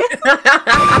door again.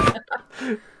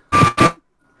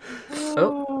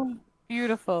 Oh,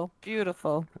 beautiful,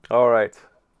 beautiful. All right.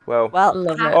 Well,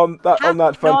 Love it. on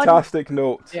that fantastic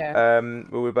note, Yeah.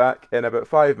 we'll be back in about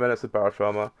 5 minutes of Bar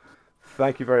Trauma.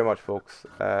 Thank you very much, folks.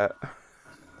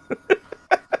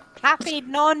 Happy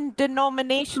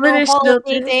non-denominational Denominational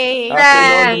holiday day. day. Happy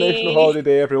Yay! non-denominational holiday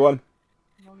day, everyone.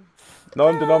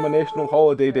 Non-denominational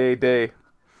holiday day.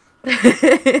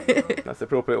 That's the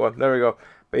appropriate one. There we go.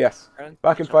 But yes,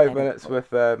 back in 5 minutes with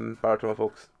Bar Trauma,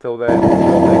 folks. Till then,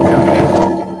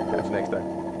 catch you next time.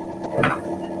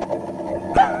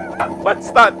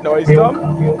 What's that noise, Tom?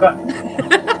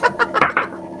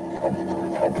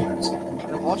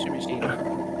 The washing machine.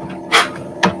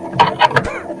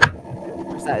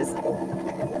 That is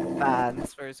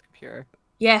fans for his computer.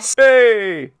 Yes.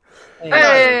 Hey!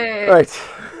 Hey! Right.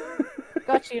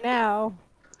 Got you now.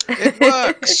 It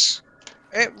works.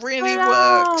 It really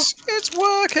works. It's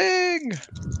working.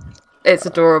 It's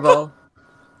adorable.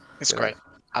 It's great.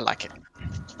 I like it.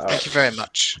 All Thank you very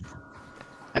much,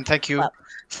 and thank you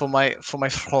for my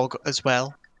frog as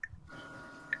well.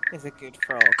 He's a good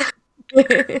frog.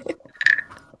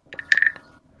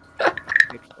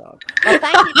 Good frog. Well,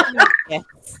 thank you for your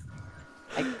gifts.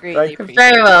 I greatly Thank you. appreciate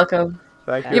Very it. welcome.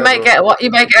 Thank you. You might everyone. get what?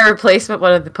 You might get a replacement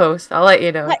one in the post. I'll let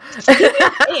you know.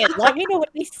 Let me know what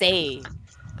they say.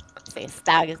 Say a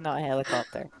stag is not a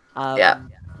helicopter. Yeah.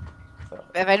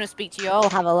 If I don't speak to you all,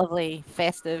 have a lovely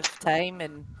festive time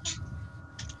and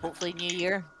hopefully New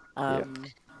Year.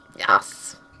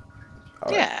 Yes.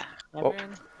 All right. Yeah.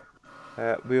 Everyone.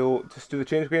 We'll just do the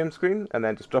change game screen and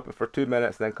then just drop it for 2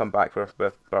 minutes and then come back with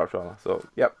Bar Trauma. So,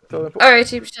 yep. Till then, folks. All right,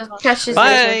 catch you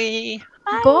later.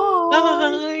 Bye.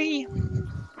 Bye.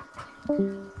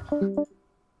 Bye.